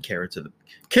Caribbean,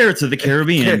 Carrots of the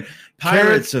Caribbean.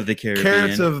 Carrots of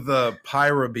the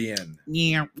Pyrobean.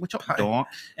 Yeah, what's up, dog?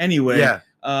 Anyway,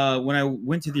 when I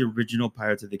went to the original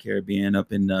Pirates of the Caribbean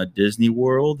up in Disney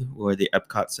World, where the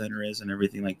Epcot Center is and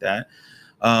everything like that,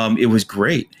 it was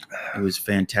great. It was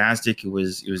fantastic. It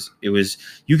was.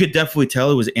 You could definitely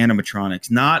tell it was animatronics,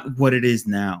 not what it is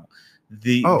now.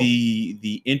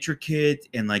 The intricate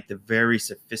and like the very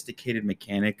sophisticated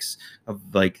mechanics of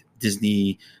like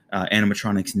Disney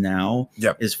animatronics now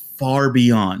is far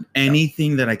beyond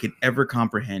anything that I could ever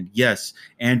comprehend. Yes,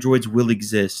 androids will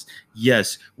exist.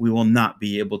 Yes, we will not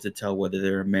be able to tell whether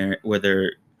they're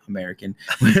American.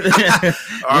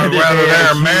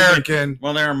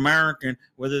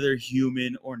 Whether they're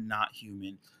human or not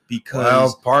human.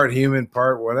 Because part human,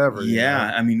 part whatever.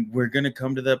 Yeah, I mean, we're gonna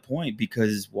come to that point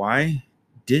because why?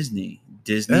 Disney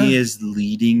is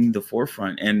leading the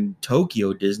forefront, and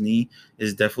Tokyo Disney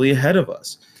is definitely ahead of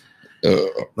us.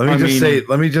 Let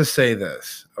me just say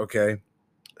this, okay?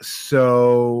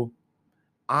 So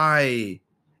I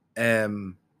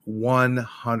am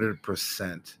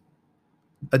 100%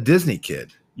 a Disney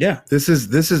kid. Yeah, this is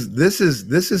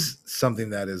something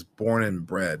that is born and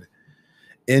bred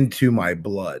into my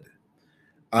blood.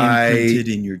 Imprinted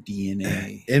in your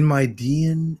DNA. In my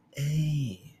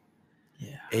DNA.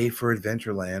 Yeah. A for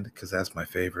Adventureland, because that's my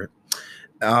favorite.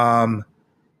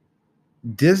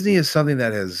 Disney is something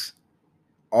that has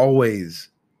always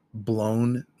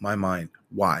blown my mind.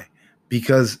 Why?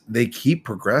 Because they keep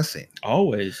progressing.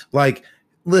 Always. Like,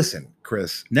 listen,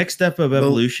 Chris. Next step of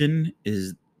evolution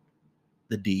is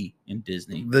the D in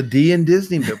Disney. The D in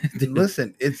Disney. But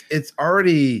listen, it's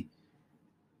already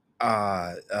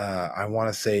I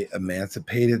want to say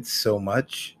emancipated so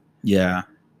much. Yeah.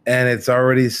 And it's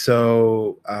already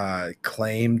so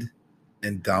claimed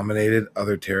and dominated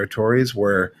other territories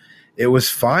where it was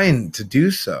fine to do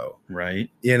so. Right.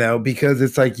 You know, because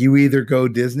it's like you either go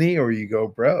Disney or you go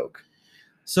broke.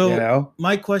 So you know?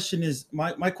 my question is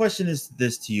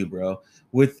this to you, bro.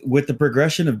 With the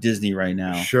progression of Disney right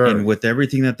now, sure, and with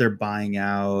everything that they're buying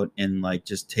out and like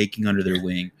just taking under their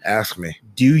wing. Ask me.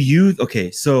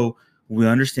 So we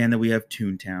understand that we have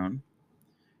Toontown.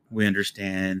 We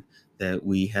understand that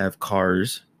we have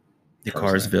Cars, the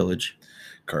Cars Village.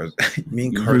 Cars. You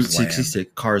mean Cars Route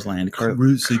 66. Cars Land.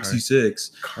 Route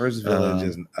 66. Cars Village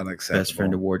is unacceptable. Best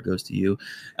friend award goes to you.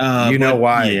 You know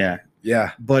why? Yeah.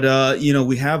 Yeah. But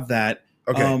we have that.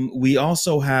 Okay. We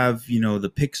also have,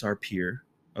 the Pixar Pier.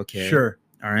 Okay. Sure.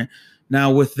 All right.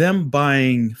 Now with them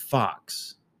buying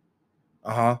Fox,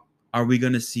 are we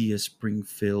gonna see a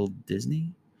Springfield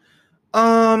Disney?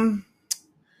 I'll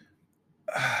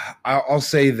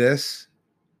say this.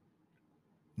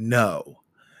 No.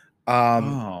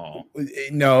 No,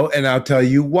 and I'll tell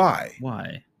you why.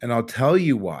 Why? And I'll tell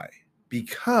you why.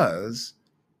 Because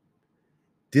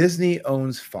Disney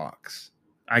owns Fox.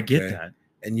 I get that.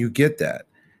 And you get that.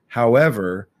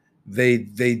 However,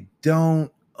 they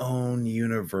don't own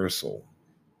Universal.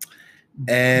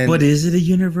 But is it a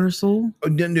Universal?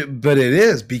 No, but it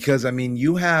is, because I mean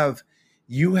you have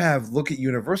look at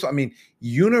Universal. I mean,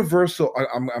 Universal,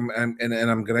 I'm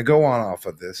going to go on off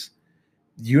of this.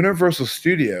 Universal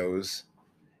Studios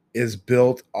is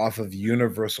built off of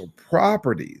Universal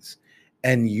Properties,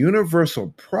 and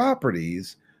Universal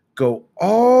Properties go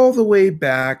all the way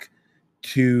back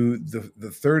to the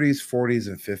 30s, 40s,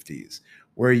 and 50s,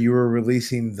 where you were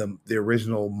releasing the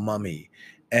original Mummy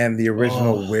and the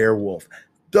original Werewolf.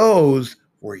 Those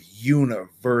were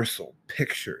Universal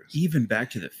Pictures. Even Back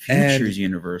to the Future is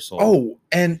Universal. Oh,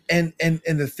 and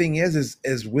the thing is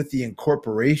with the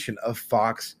incorporation of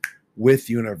Fox with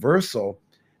Universal,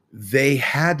 they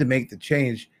had to make the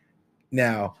change.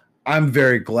 Now, I'm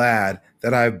very glad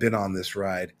that I've been on this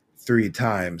ride 3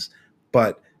 times,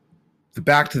 but the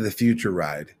Back to the Future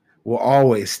ride will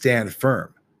always stand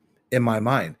firm in my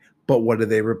mind. But what do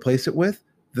they replace it with?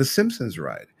 The Simpsons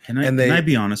ride. Can I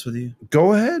be honest with you?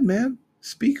 Go ahead, man.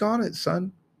 Speak on it,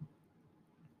 son.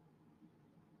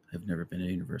 I've never been to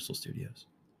Universal Studios.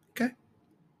 Okay.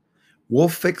 We'll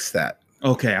fix that.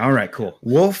 Okay. All right. Cool.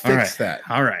 We'll fix that.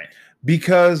 All right.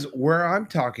 Because where I'm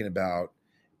talking about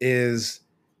is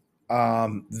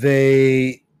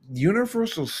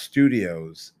Universal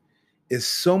Studios is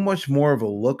so much more of a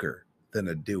looker than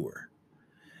a doer.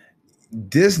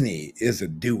 Disney is a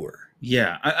doer.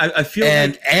 Yeah, I feel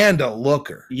and a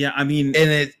looker. Yeah, I mean,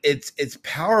 and it's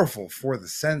powerful for the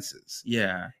senses.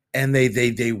 Yeah, and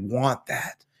they want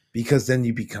that, because then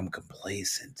you become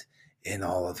complacent in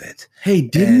all of it. Hey,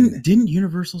 didn't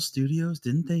Universal Studios,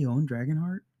 didn't they own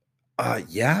Dragonheart?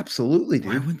 Yeah, absolutely, dude.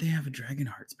 Why wouldn't they have a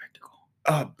Dragonheart spectacle?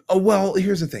 Well,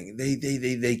 here's the thing.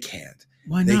 They can't.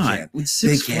 Why not? When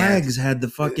Six Flags had the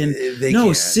fucking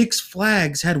Six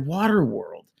Flags had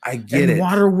Waterworld. I get it.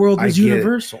 Waterworld was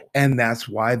Universal. And that's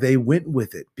why they went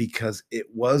with it, because it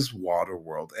was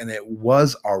Waterworld, and it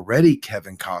was already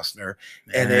Kevin Costner,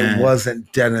 and it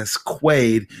wasn't Dennis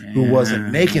Quaid, who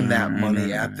wasn't making that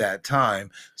money at that time.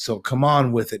 So come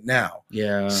on with it now.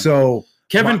 Yeah. So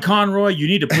Kevin Conroy, you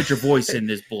need to put your voice in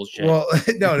this bullshit. Well,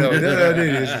 no, dude.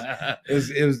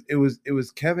 It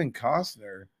was Kevin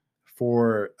Costner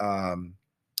for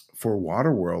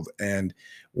Waterworld, and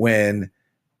when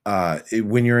I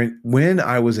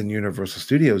was in Universal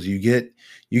Studios, you get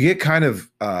kind of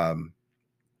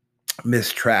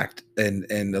mistracked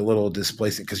and a little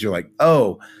displacing, because you're like,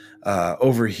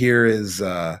 over here is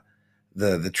the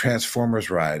Transformers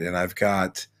ride, and I've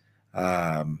got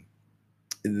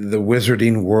the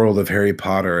Wizarding World of Harry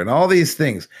Potter and all these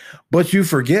things. But you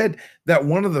forget that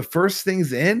one of the first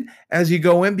things as you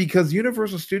go in, because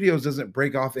Universal Studios doesn't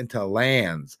break off into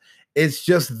lands, it's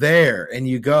just there and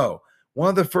you go. One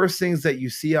of the first things that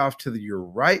you see off to your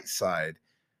right side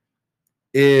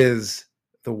is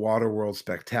the Waterworld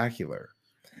Spectacular.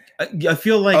 I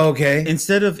feel like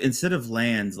instead of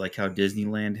lands like how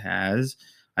Disneyland has,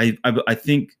 I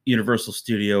think Universal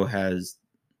Studio has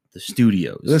the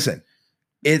studios. Listen,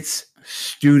 it's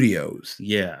studios.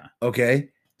 Yeah. Okay.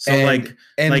 So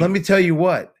let me tell you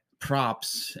what,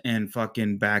 props and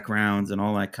fucking backgrounds and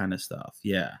all that kind of stuff.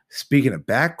 Yeah. Speaking of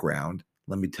background,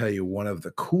 let me tell you one of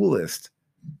the coolest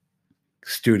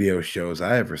studio shows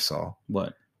I ever saw.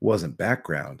 What? Wasn't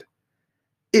background.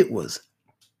 It was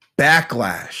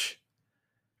Backlash.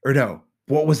 Or no,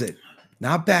 what was it?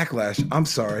 Not Backlash. I'm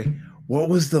sorry. What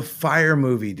was the fire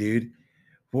movie, dude?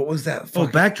 What was that?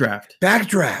 Backdraft.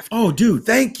 Backdraft. Oh, dude.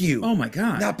 Thank you. Oh my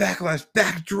God. Not Backlash.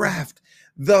 Backdraft.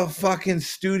 The fucking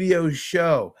studio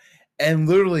show. And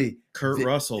literally Kurt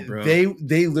Russell, bro. They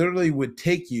literally would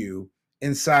take you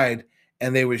inside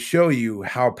and they would show you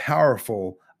how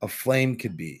powerful a flame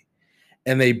could be.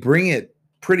 And they bring it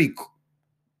pretty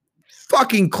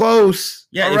fucking close.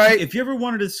 Yeah, all right. If you ever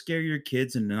wanted to scare your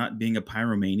kids and not being a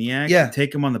pyromaniac, yeah,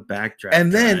 take them on the backdraft.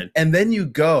 And then you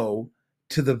go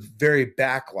to the very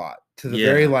back lot, to the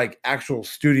very like actual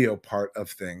studio part of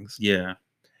things. Yeah.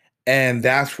 And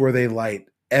that's where they light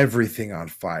everything on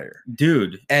fire.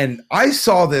 Dude. And I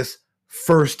saw this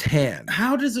firsthand.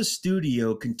 How does a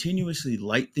studio continuously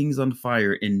light things on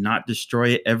fire and not destroy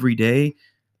it every day?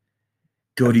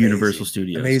 Go to Universal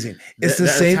Studios. Amazing. It's the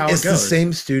same. It's the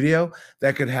same studio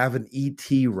that could have an ET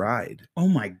ride. Oh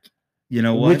my! You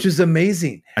know what? Which is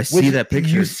amazing. I see that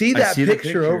picture. You see that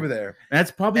picture over there.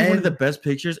 That's probably one of the best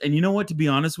pictures. And you know what? To be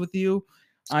honest with you,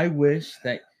 I wish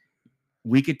that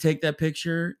we could take that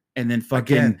picture and then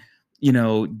fucking,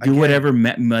 do whatever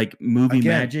like movie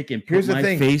magic and put my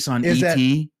face on ET.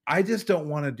 I just don't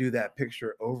want to do that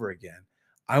picture over again.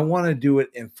 I want to do it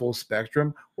in full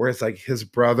spectrum where it's like his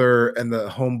brother and the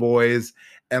homeboys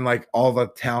and like all the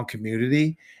town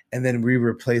community. And then we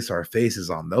replace our faces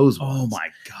on those ones. Oh my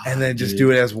God. And then just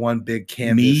do it as one big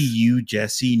canvas. Me, you,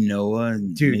 Jesse, Noah,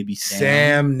 and maybe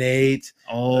Sam, Nate.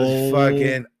 Oh,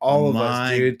 fucking all of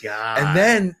us, dude. God.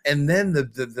 And then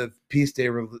the piece de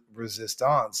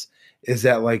resistance is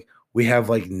that like we have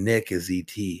like Nick as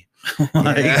ET. Oh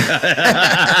my God.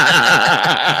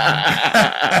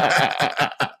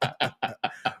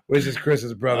 Which is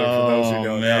Chris's brother, for those who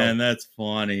don't know. Man, that's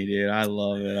funny, dude. I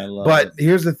love it. But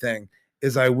here's the thing,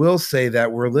 is I will say that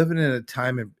we're living in a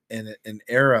time in an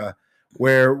era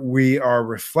where we are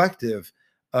reflective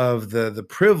of the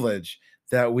privilege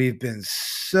that we've been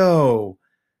so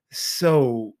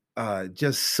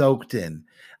just soaked in.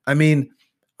 I mean,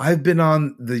 I've been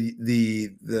on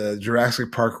the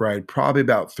Jurassic Park ride probably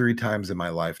about 3 times in my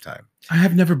lifetime. I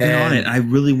have never been on it. I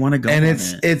really want to go. And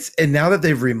and now that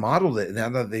they've remodeled it, now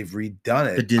that they've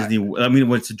redone it, the Disney.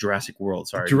 What's the Jurassic World?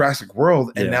 Sorry, Jurassic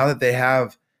World. And now that they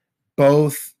have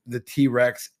both the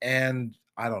T-Rex and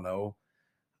I don't know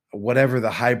whatever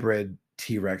the hybrid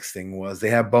T-Rex thing was,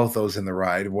 they have both those in the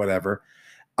ride, whatever.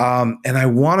 And I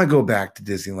want to go back to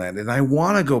Disneyland, and I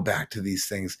want to go back to these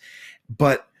things,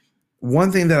 but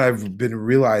one thing that I've been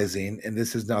realizing, and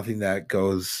this is nothing that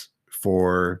goes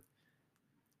for,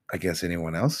 I guess,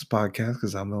 anyone else's podcast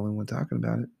because I'm the only one talking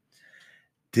about it.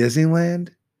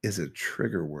 Disneyland is a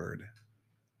trigger word.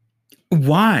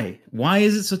 Why? Why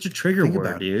is it such a trigger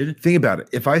word, dude? Think about it.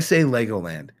 If I say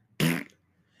Legoland,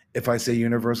 if I say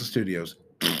Universal Studios,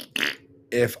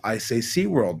 if I say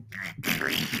SeaWorld.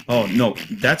 Oh no,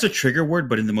 that's a trigger word,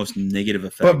 but in the most negative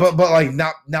effect. But like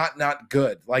not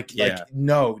good. Like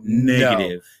no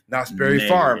negative. No. Knott's Berry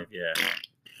Farm. Yeah.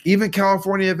 Even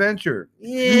California Adventure.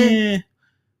 Yeah.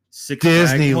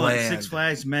 Disneyland. Six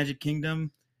Flags Magic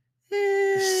Kingdom.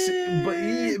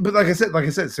 But like I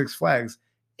said, Six Flags.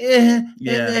 Yeah.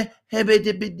 But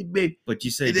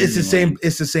you say it's the same.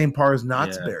 It's the same par as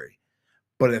Knott's Berry.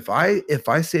 But if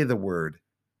I say the word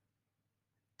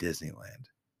Disneyland,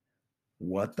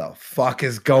 what the fuck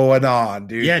is going on,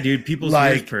 dude? Yeah, dude. People's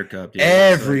ears perk up. Dude.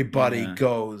 Everybody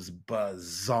goes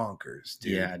bazonkers,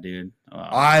 dude. Yeah, dude. Oh.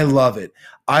 I love it.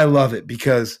 I love it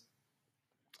because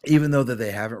even though that they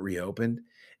haven't reopened,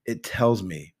 it tells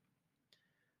me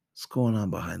what's going on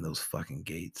behind those fucking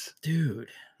gates, dude.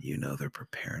 You know they're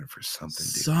preparing for something,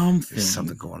 dude. There's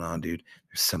something going on, dude.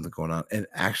 There's something going on, and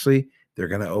actually, they're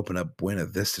gonna open up Buena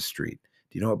Vista Street.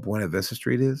 Do you know what Buena Vista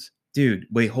Street is? Dude,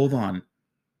 wait, hold on.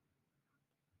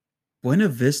 Buena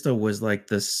Vista was like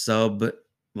the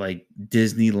like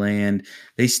Disneyland.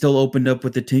 They still opened up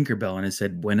with the Tinkerbell and it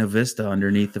said Buena Vista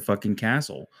underneath the fucking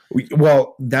castle.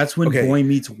 Well, that's when Boy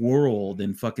Meets World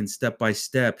and fucking Step by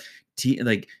Step,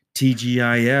 like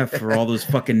TGIF for all those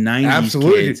fucking 90s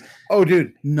Absolutely. kids. Oh,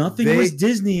 dude. Nothing was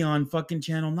Disney on fucking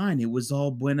Channel 9. It was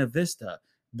all Buena Vista.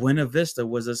 Buena Vista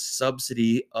was a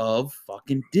subsidy of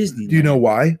fucking Disney. Do you know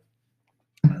why?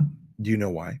 Do you know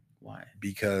why? Why?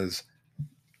 Because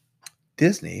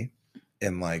Disney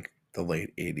in like the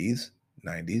late 80s,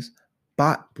 90s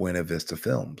bought Buena Vista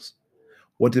Films.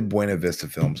 What did Buena Vista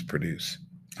Films produce?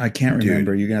 I can't Dude.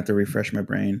 remember. You're gonna have to refresh my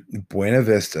brain. Buena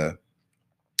Vista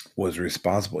was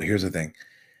responsible. Here's the thing,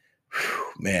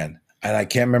 man, and I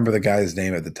can't remember the guy's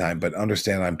name at the time, but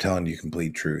understand I'm telling you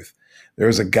complete truth. There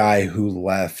was a guy who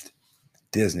left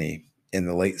Disney in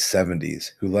the late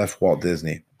 70s, who left Walt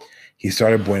Disney. He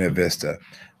started Buena Vista.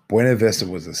 Buena Vista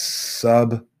was a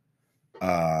sub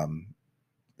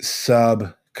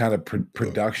kind of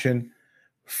production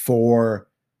for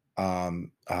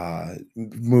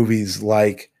movies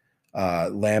like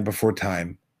Land Before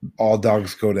Time, All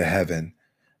Dogs Go to Heaven,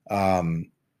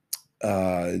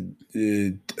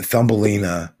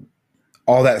 Thumbelina,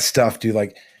 all that stuff, dude.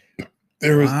 Like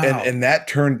there was, and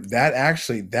that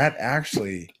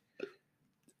actually.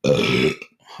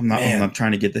 I'm not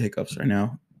trying to get the hiccups right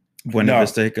now. Buena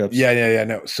Vista hiccups. Yeah.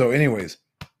 No. So, anyways,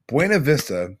 Buena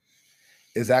Vista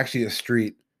is actually a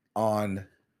street on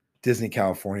Disney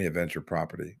California Adventure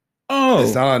property. Oh,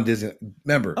 it's not on Disney.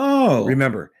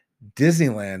 Remember,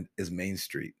 Disneyland is Main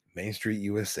Street,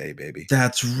 USA, baby.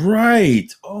 That's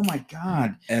right. Oh my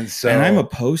god. And I'm a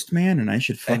postman, and I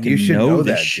should fucking know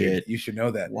this shit. Dude. You should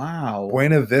know that. Wow.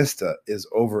 Buena Vista is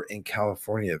over in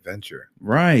California Adventure.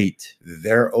 Right.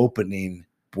 They're opening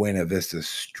Buena Vista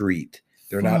Street.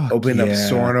 They're not opening up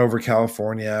Soaring Over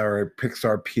California or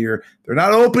Pixar Pier. They're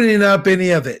not opening up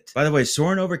any of it. By the way,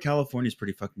 Soaring Over California is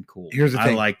pretty fucking cool. Here's the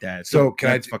thing. I like that. So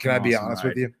can I be honest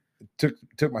with you?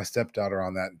 Took my stepdaughter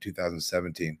on that in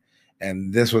 2017.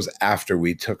 And this was after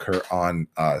we took her on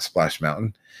Splash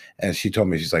Mountain. And she told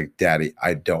me, she's like, Daddy,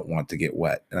 I don't want to get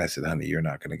wet. And I said, honey, you're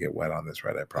not going to get wet on this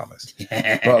ride, I promise.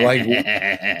 But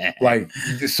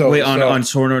so. Wait, on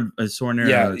Soaring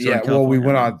yeah. Well, we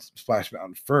went on Splash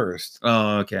Mountain first.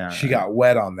 Oh, okay. She got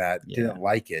wet on that. Yeah. Didn't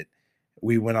like it.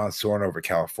 We went on Soaring Over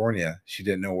California. She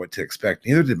didn't know what to expect.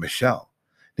 Neither did Michelle.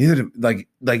 Neither did,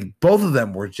 like both of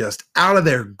them were just out of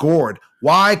their gourd.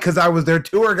 Why? Because I was their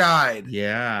tour guide.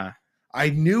 Yeah. I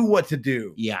knew what to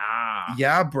do.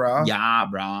 Yeah, bro.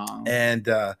 And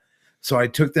so I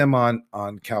took them on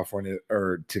California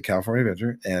to California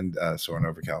Adventure and Soaring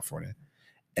Over California.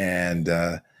 And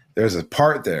there's a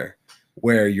part there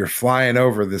where you're flying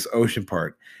over this ocean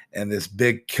part, and this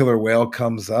big killer whale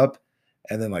comes up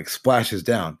and then like splashes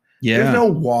down. Yeah, there's no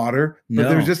water, but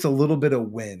there's just a little bit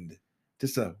of wind.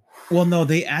 Well, no,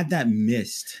 they add that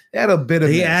mist. They add a bit of.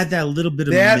 They add that little bit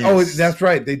of mist. Oh, that's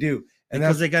right, they do. And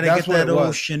because they got to get that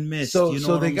ocean mist. So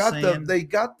they got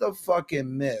the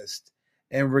fucking mist.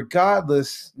 And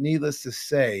regardless, needless to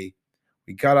say,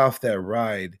 we got off that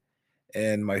ride,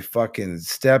 and my fucking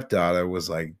stepdaughter was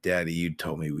like, Daddy, you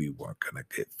told me we weren't going to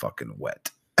get fucking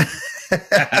wet.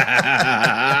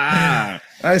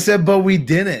 I said, but we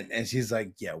didn't. And she's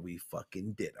like, yeah, we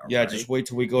fucking did. Right. Just wait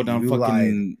till we go down. You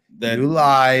lied.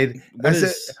 What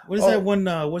is that one?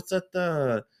 What's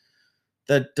that?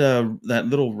 That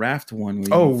little raft one.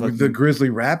 The Grizzly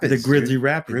Rapids. The Grizzly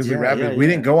Rapids. Yeah, we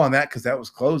didn't go on that because that was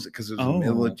closed because it was the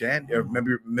middle of January,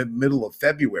 middle of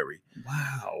February.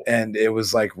 Wow. And it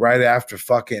was like right after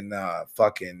fucking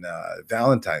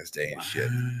Valentine's Day and shit.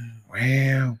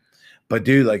 Wow. But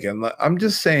dude, like I'm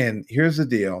just saying, here's the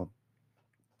deal.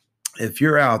 If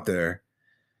you're out there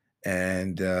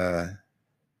and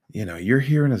you're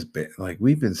hearing us, like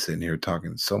we've been sitting here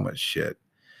talking so much shit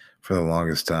for the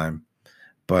longest time.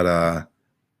 But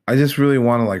I just really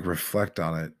want to like reflect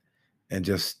on it and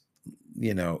just,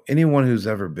 anyone who's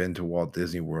ever been to Walt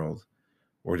Disney World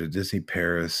or to Disney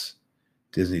Paris,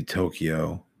 Disney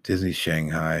Tokyo, Disney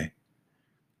Shanghai,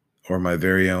 or my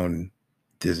very own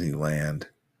Disneyland,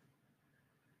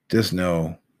 just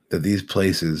know that these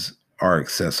places are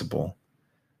accessible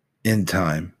in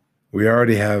time. We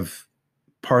already have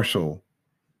partial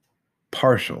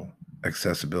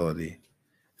accessibility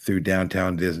through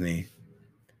downtown Disney,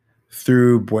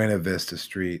 through Buena Vista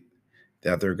Street,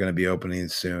 that they're going to be opening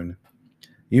soon.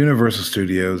 Universal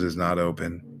Studios is not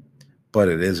open, but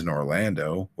it is in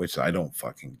Orlando, which I don't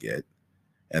fucking get.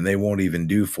 And they won't even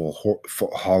do full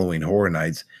Halloween Horror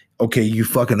Nights. Okay, you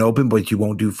fucking open, but you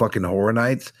won't do fucking Horror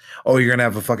Nights? Oh, you're going to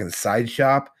have a fucking side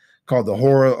shop called the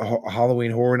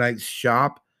Halloween Horror Nights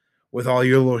shop with all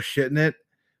your little shit in it,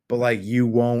 but like you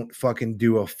won't fucking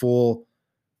do a full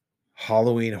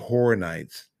Halloween Horror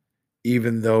Nights,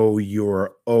 even though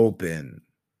you're open.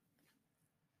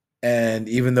 And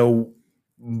even though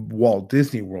Walt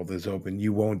Disney World is open,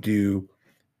 you won't do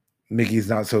Mickey's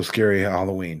Not So Scary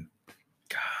Halloween.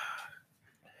 God.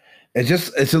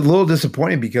 It's a little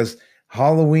disappointing because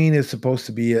Halloween is supposed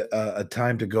to be a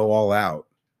time to go all out.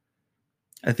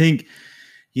 I think,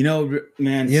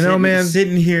 man,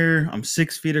 sitting here, I'm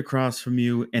 6 feet across from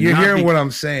you. And you're hearing what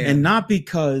I'm saying. And not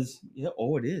because,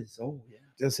 it is. Oh, yeah.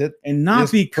 Just hit. And not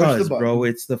Just push the because, button. bro,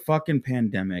 it's the fucking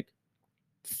pandemic.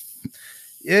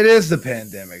 It is the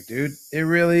pandemic, dude. It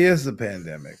really is the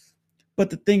pandemic. But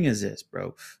the thing is this,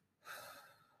 bro.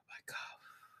 My God.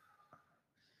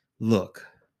 Look.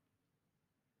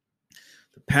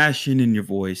 The passion in your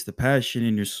voice, the passion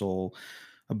in your soul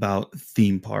about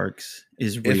theme parks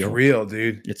is real. It's real,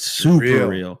 dude. It's super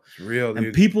real. It's real, dude.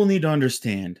 And people need to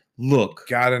understand. Look.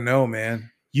 Gotta know, man.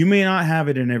 You may not have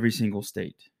it in every single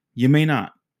state. You may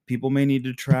not. People may need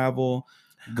to travel.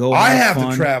 Go. I have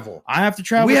fun. to travel. I have to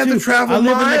travel. We have too. to travel. I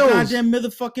live miles. in the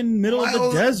goddamn middle of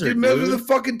the desert. Dude, middle of the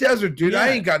fucking desert, dude. Yeah. I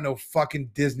ain't got no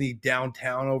fucking Disney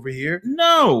downtown over here.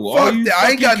 No, Fuck that.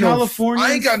 I ain't got California.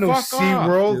 I ain't got no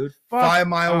SeaWorld 5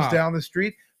 miles off. down the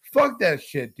street. Fuck that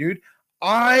shit, dude.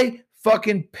 I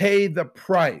fucking pay the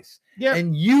price. Yeah.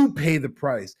 And you pay the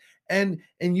price. And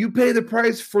you pay the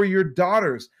price for your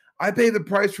daughters. I pay the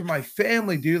price for my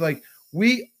family, dude. Like,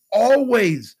 we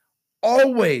always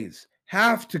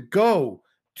have to go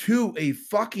to a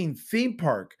fucking theme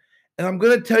park. And I'm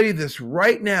going to tell you this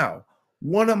right now.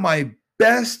 One of my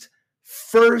best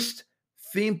first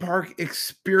theme park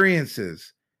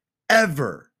experiences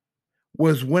ever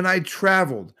was when I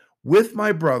traveled with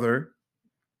my brother,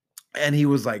 and he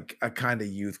was like a kind of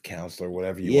youth counselor,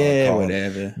 whatever you want to call him.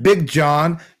 whatever. Big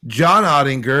John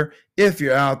Ottinger, if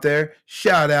you're out there,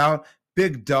 shout out.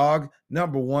 Big dog,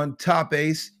 #1, top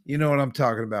ace. You know what I'm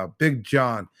talking about. Big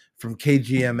John from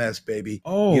KGMS, baby.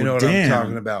 Oh, you know what damn. I'm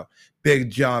talking about. Big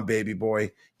John, baby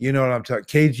boy. You know what I'm talking.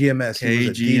 KGMS. He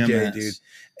was a DJ, dude.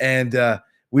 And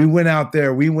we went out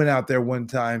there. One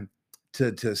time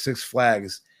to Six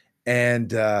Flags,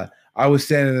 and I was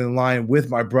standing in line with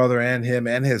my brother and him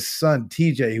and his son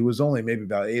TJ, who was only maybe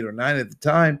about 8 or 9 at the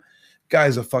time.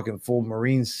 Guy's a fucking full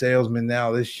Marine salesman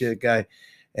now. This shit guy,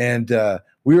 and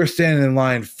we were standing in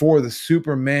line for the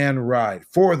Superman ride,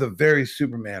 for the very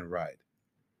Superman ride.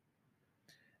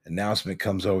 Announcement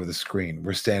comes over the screen.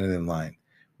 We're standing in line.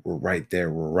 We're right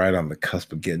there. We're right on the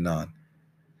cusp of getting on.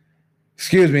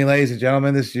 Excuse me, ladies and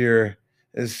gentlemen. This year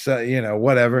is,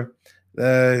 whatever.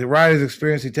 The ride is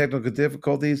experiencing technical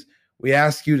difficulties. We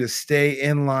ask you to stay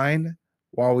in line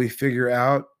while we figure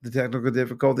out the technical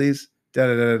difficulties.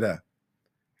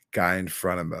 Guy in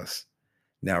front of us.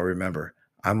 Now, remember,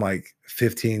 I'm like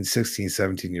 15, 16,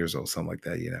 17 years old, something like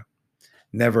that,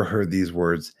 Never heard these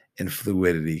words in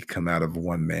fluidity come out of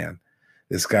one man.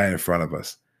 This guy in front of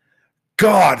us.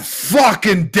 God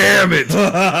fucking damn it.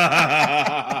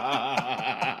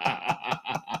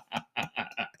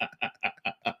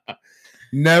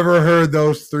 Never heard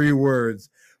those 3 words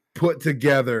put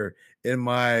together in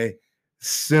my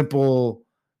simple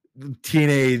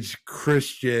teenage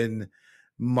Christian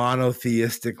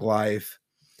monotheistic life.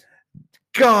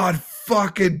 God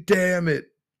fucking damn it.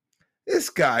 This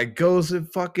guy goes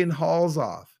and fucking hauls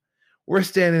off. We're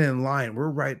standing in line. We're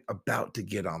right about to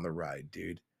get on the ride,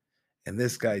 dude. And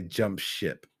this guy jumps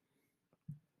ship.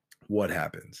 What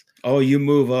happens? Oh, you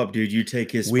move up, dude. You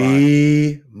take his spot.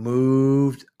 We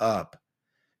moved up.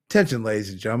 Attention, ladies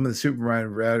and gentlemen. The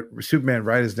Superman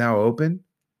ride is now open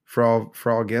for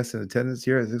all guests in attendance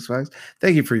here at Six Flags.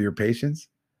 Thank you for your patience.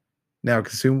 Now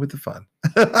consume with the fun.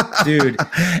 Dude.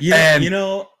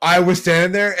 I was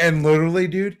standing there and literally,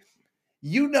 dude,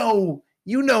 you know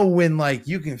when like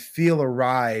you can feel a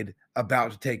ride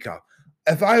about to take off.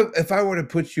 If I were to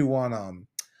put you on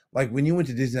like when you went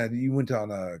to Disneyland, you went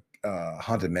on a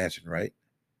Haunted Mansion, right?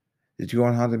 Did you go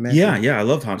on Haunted Mansion? Yeah, I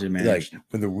love Haunted Mansion.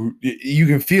 Like when you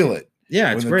can feel it.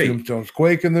 Yeah, it's when great. The tombstones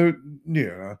quake and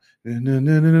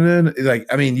like,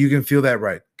 I mean, you can feel that,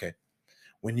 right? Okay.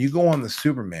 When you go on the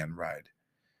Superman ride,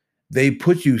 they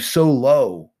put you so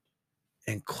low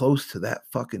and close to that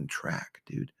fucking track,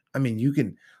 dude. I mean, you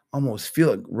can almost feel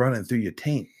it running through your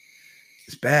taint.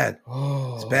 It's bad.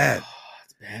 Oh, it's bad.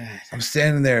 It's bad. I'm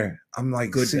standing there. I'm like,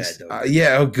 good, bad, though.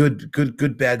 Yeah, oh, good,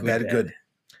 bad, good.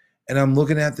 And I'm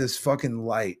looking at this fucking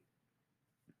light,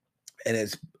 and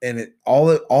all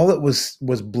it was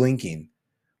blinking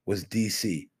was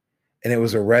DC, and it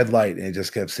was a red light, and it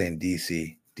just kept saying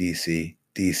DC, DC,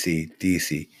 DC,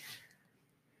 DC.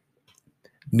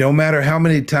 No matter how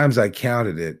many times I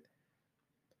counted it,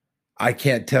 I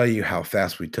can't tell you how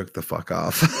fast we took the fuck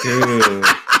off. Dude.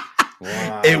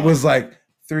 Wow. It was like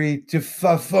 3 to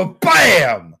 5,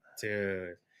 bam.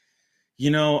 Dude.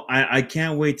 I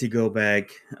can't wait to go back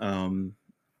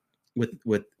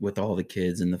with all the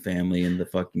kids and the family and the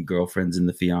fucking girlfriends and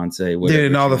the fiance. Dude,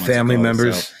 and all the family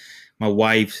members. So, my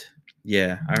wife.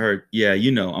 Yeah, I heard. Yeah,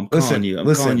 I'm calling you.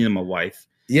 I'm calling you my wife.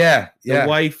 Yeah. The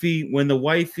wifey, when the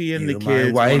wifey and the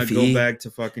kids want to go back to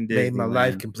fucking Disneyland. Made my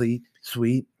life complete.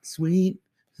 Sweet.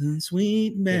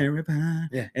 Sweet Mary Pie.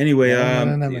 Yeah. Anyway,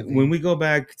 No. when we go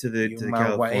back to the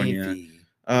California,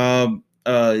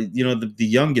 the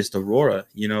youngest Aurora,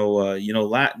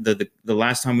 the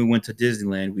last time we went to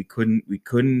Disneyland,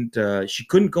 she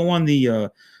couldn't go on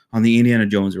the Indiana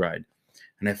Jones ride,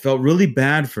 and I felt really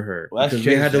bad for her because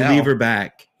we had to leave her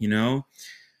back,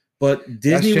 But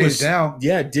Disney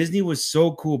Disney was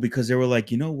so cool because they were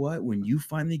like, you know what? When you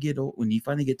finally get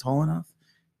tall enough,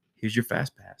 here's your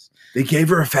fast pass. They gave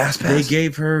her a fast pass. They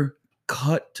gave her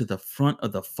cut to the front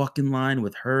of the fucking line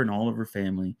with her and all of her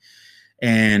family.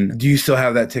 And do you still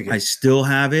have that ticket? I still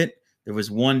have it. There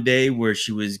was one day where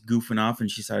she was goofing off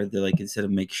and she decided to, instead of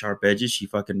make sharp edges, she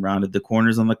fucking rounded the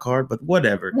corners on the card. But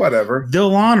whatever.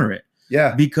 They'll honor it.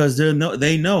 Yeah. Because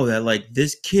they know that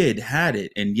this kid had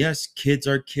it. And yes, kids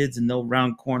are kids and they'll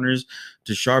round corners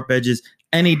to sharp edges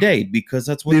any day because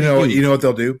that's what they do. You know what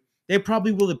they'll do? They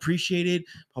probably will appreciate it,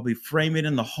 probably frame it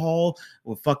in the hall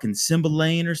with fucking Simba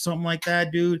Lane or something like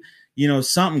that, dude.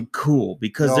 Something cool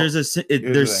because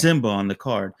there's Simba on the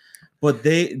card. But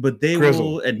they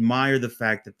will admire the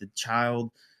fact that the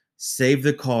child saved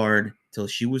the card till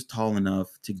she was tall enough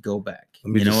to go back.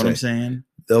 You know what I'm saying?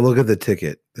 They'll look at the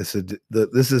ticket. This is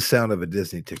the sound of a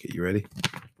Disney ticket. You ready?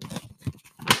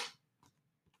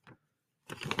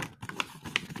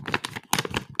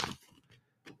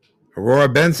 Aurora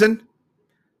Benson?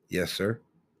 Yes, sir.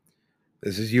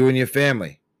 This is you and your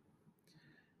family.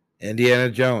 Indiana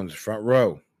Jones, front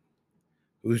row.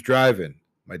 Who's driving?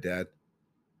 My dad.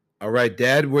 All right,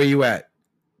 Dad, where you at?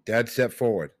 Dad, step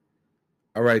forward.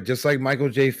 All right, just like Michael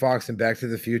J. Fox in Back to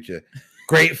the Future.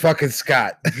 Great fucking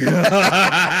Scott.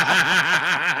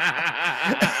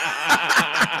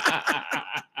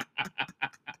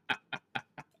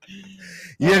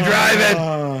 You're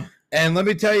driving. And let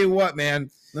me tell you what, man.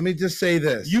 Let me just say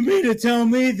this. You mean to tell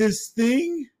me this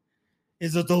thing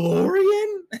is a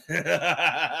DeLorean?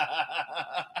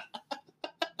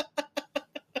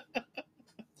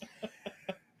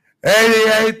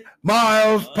 88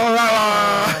 miles per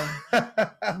hour.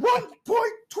 1.21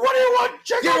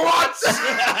 gigawatts.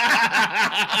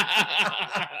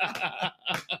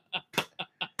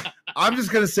 I'm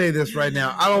just gonna say this right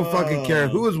now. I don't fucking care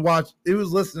who is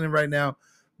listening right now.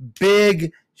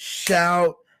 Big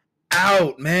shout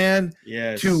out, man.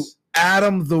 Yes. To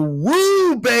Adam the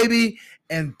Woo, baby,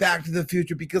 and Back to the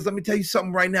Future. Because let me tell you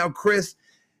something right now, Chris.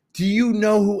 Do you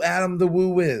know who Adam the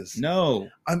Woo is? No.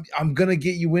 I'm gonna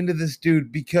get you into this dude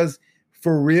because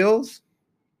for reals,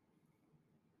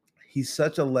 he's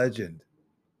such a legend.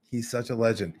 He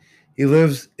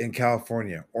lives in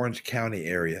California, Orange County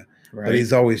area, right. But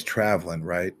he's always traveling,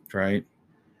 right? Right.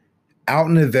 Out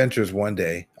in adventures one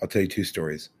day, I'll tell you two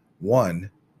stories. One,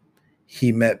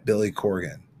 he met Billy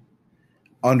Corgan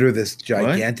under this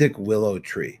gigantic willow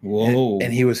tree. Whoa.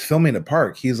 And he was filming a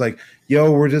park. He's like,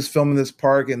 yo, we're just filming this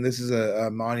park, and this is a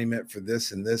monument for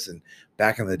this and this, and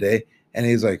back in the day. And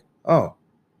he's like, oh.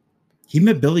 He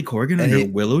met Billy Corgan under a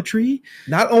willow tree?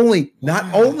 Not only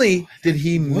did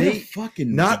he meet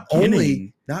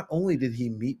only did he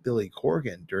meet Billy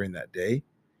Corgan during that day,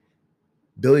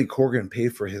 Billy Corgan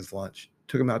paid for his lunch,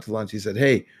 took him out to lunch. He said,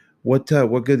 hey, what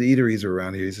good eateries are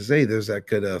around here? He says, hey, there's that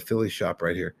good Philly shop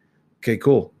right here. Okay,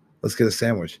 cool. Let's get a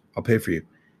sandwich. I'll pay for you.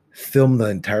 Film the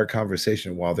entire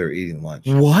conversation while they're eating lunch.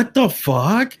 What the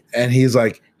fuck? And he's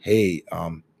like, hey,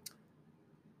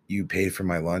 you paid for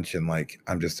my lunch, and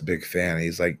I'm just a big fan. And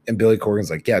he's like, and Billy Corgan's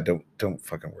like, yeah, don't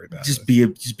fucking worry about it. Just be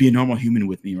a normal human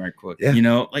with me, right quick. Yeah.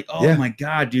 My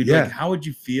God, dude. Yeah. How would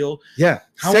you feel? Yeah.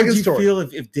 How would you feel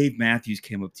if Dave Matthews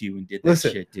came up to you and did that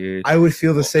shit, dude? I would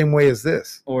feel the same way as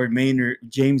this. Or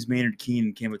James Maynard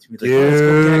Keenan came up to me like,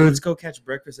 let's go catch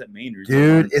breakfast at Maynard's.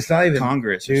 Dude, it's not even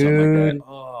Congress or something like that.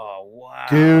 Oh,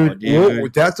 wow.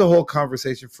 Dude. That's a whole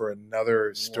conversation for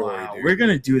another story. Wow. Dude. We're going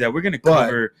to do that. We're going to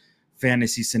cover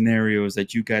fantasy scenarios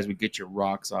that you guys would get your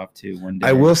rocks off to one day.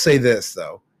 I will say this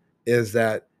though, is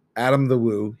that Adam the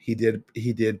Woo, he did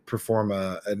perform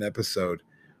an episode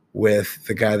with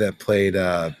the guy that played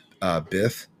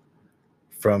Biff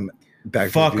from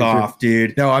Back to the Future. Fuck off,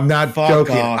 dude. No, I'm not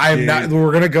joking. I'm not.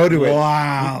 We're gonna go to it.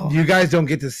 Wow. You guys don't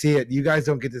get to see it. You guys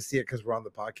don't get to see it because we're on the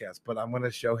podcast. But I'm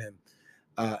gonna show him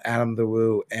Adam the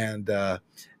Woo, and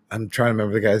I'm trying to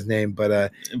remember the guy's name,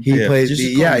 but he Biff. played.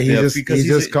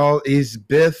 He's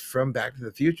Biff from Back to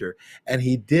the Future, and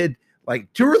he did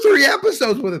 2 or 3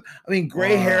 episodes with him. I mean,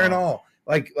 gray hair and all,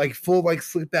 like full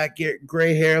slick back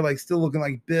gray hair, still looking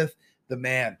like Biff the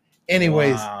man.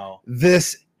 Anyways,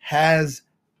 This has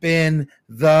been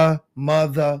the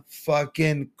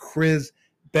motherfucking Chris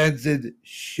Benson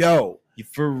show.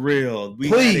 For real. We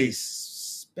Please. had a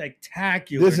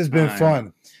spectacular This has been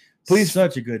fun. Please,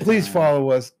 such a good. Please time.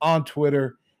 follow us on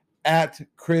Twitter at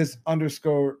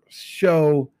Chris_show.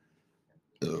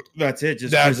 That's it.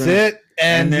 Just That's it.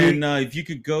 And then if you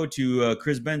could go to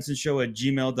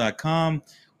chrisbensonshow@gmail.com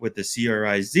with the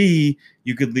CRIZ,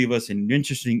 you could leave us an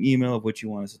interesting email of what you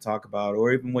want us to talk about,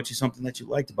 or even something that you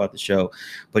liked about the show.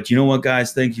 But you know what,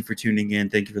 guys? Thank you for tuning in.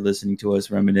 Thank you for listening to us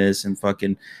reminisce and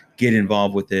fucking get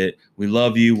involved with it. We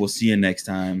love you. We'll see you next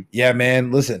time. Yeah,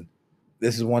 man. Listen,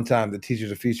 this is one time the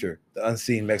teacher's a feature, the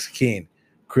unseen Mexican,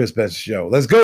 Chris Benson Show. Let's go.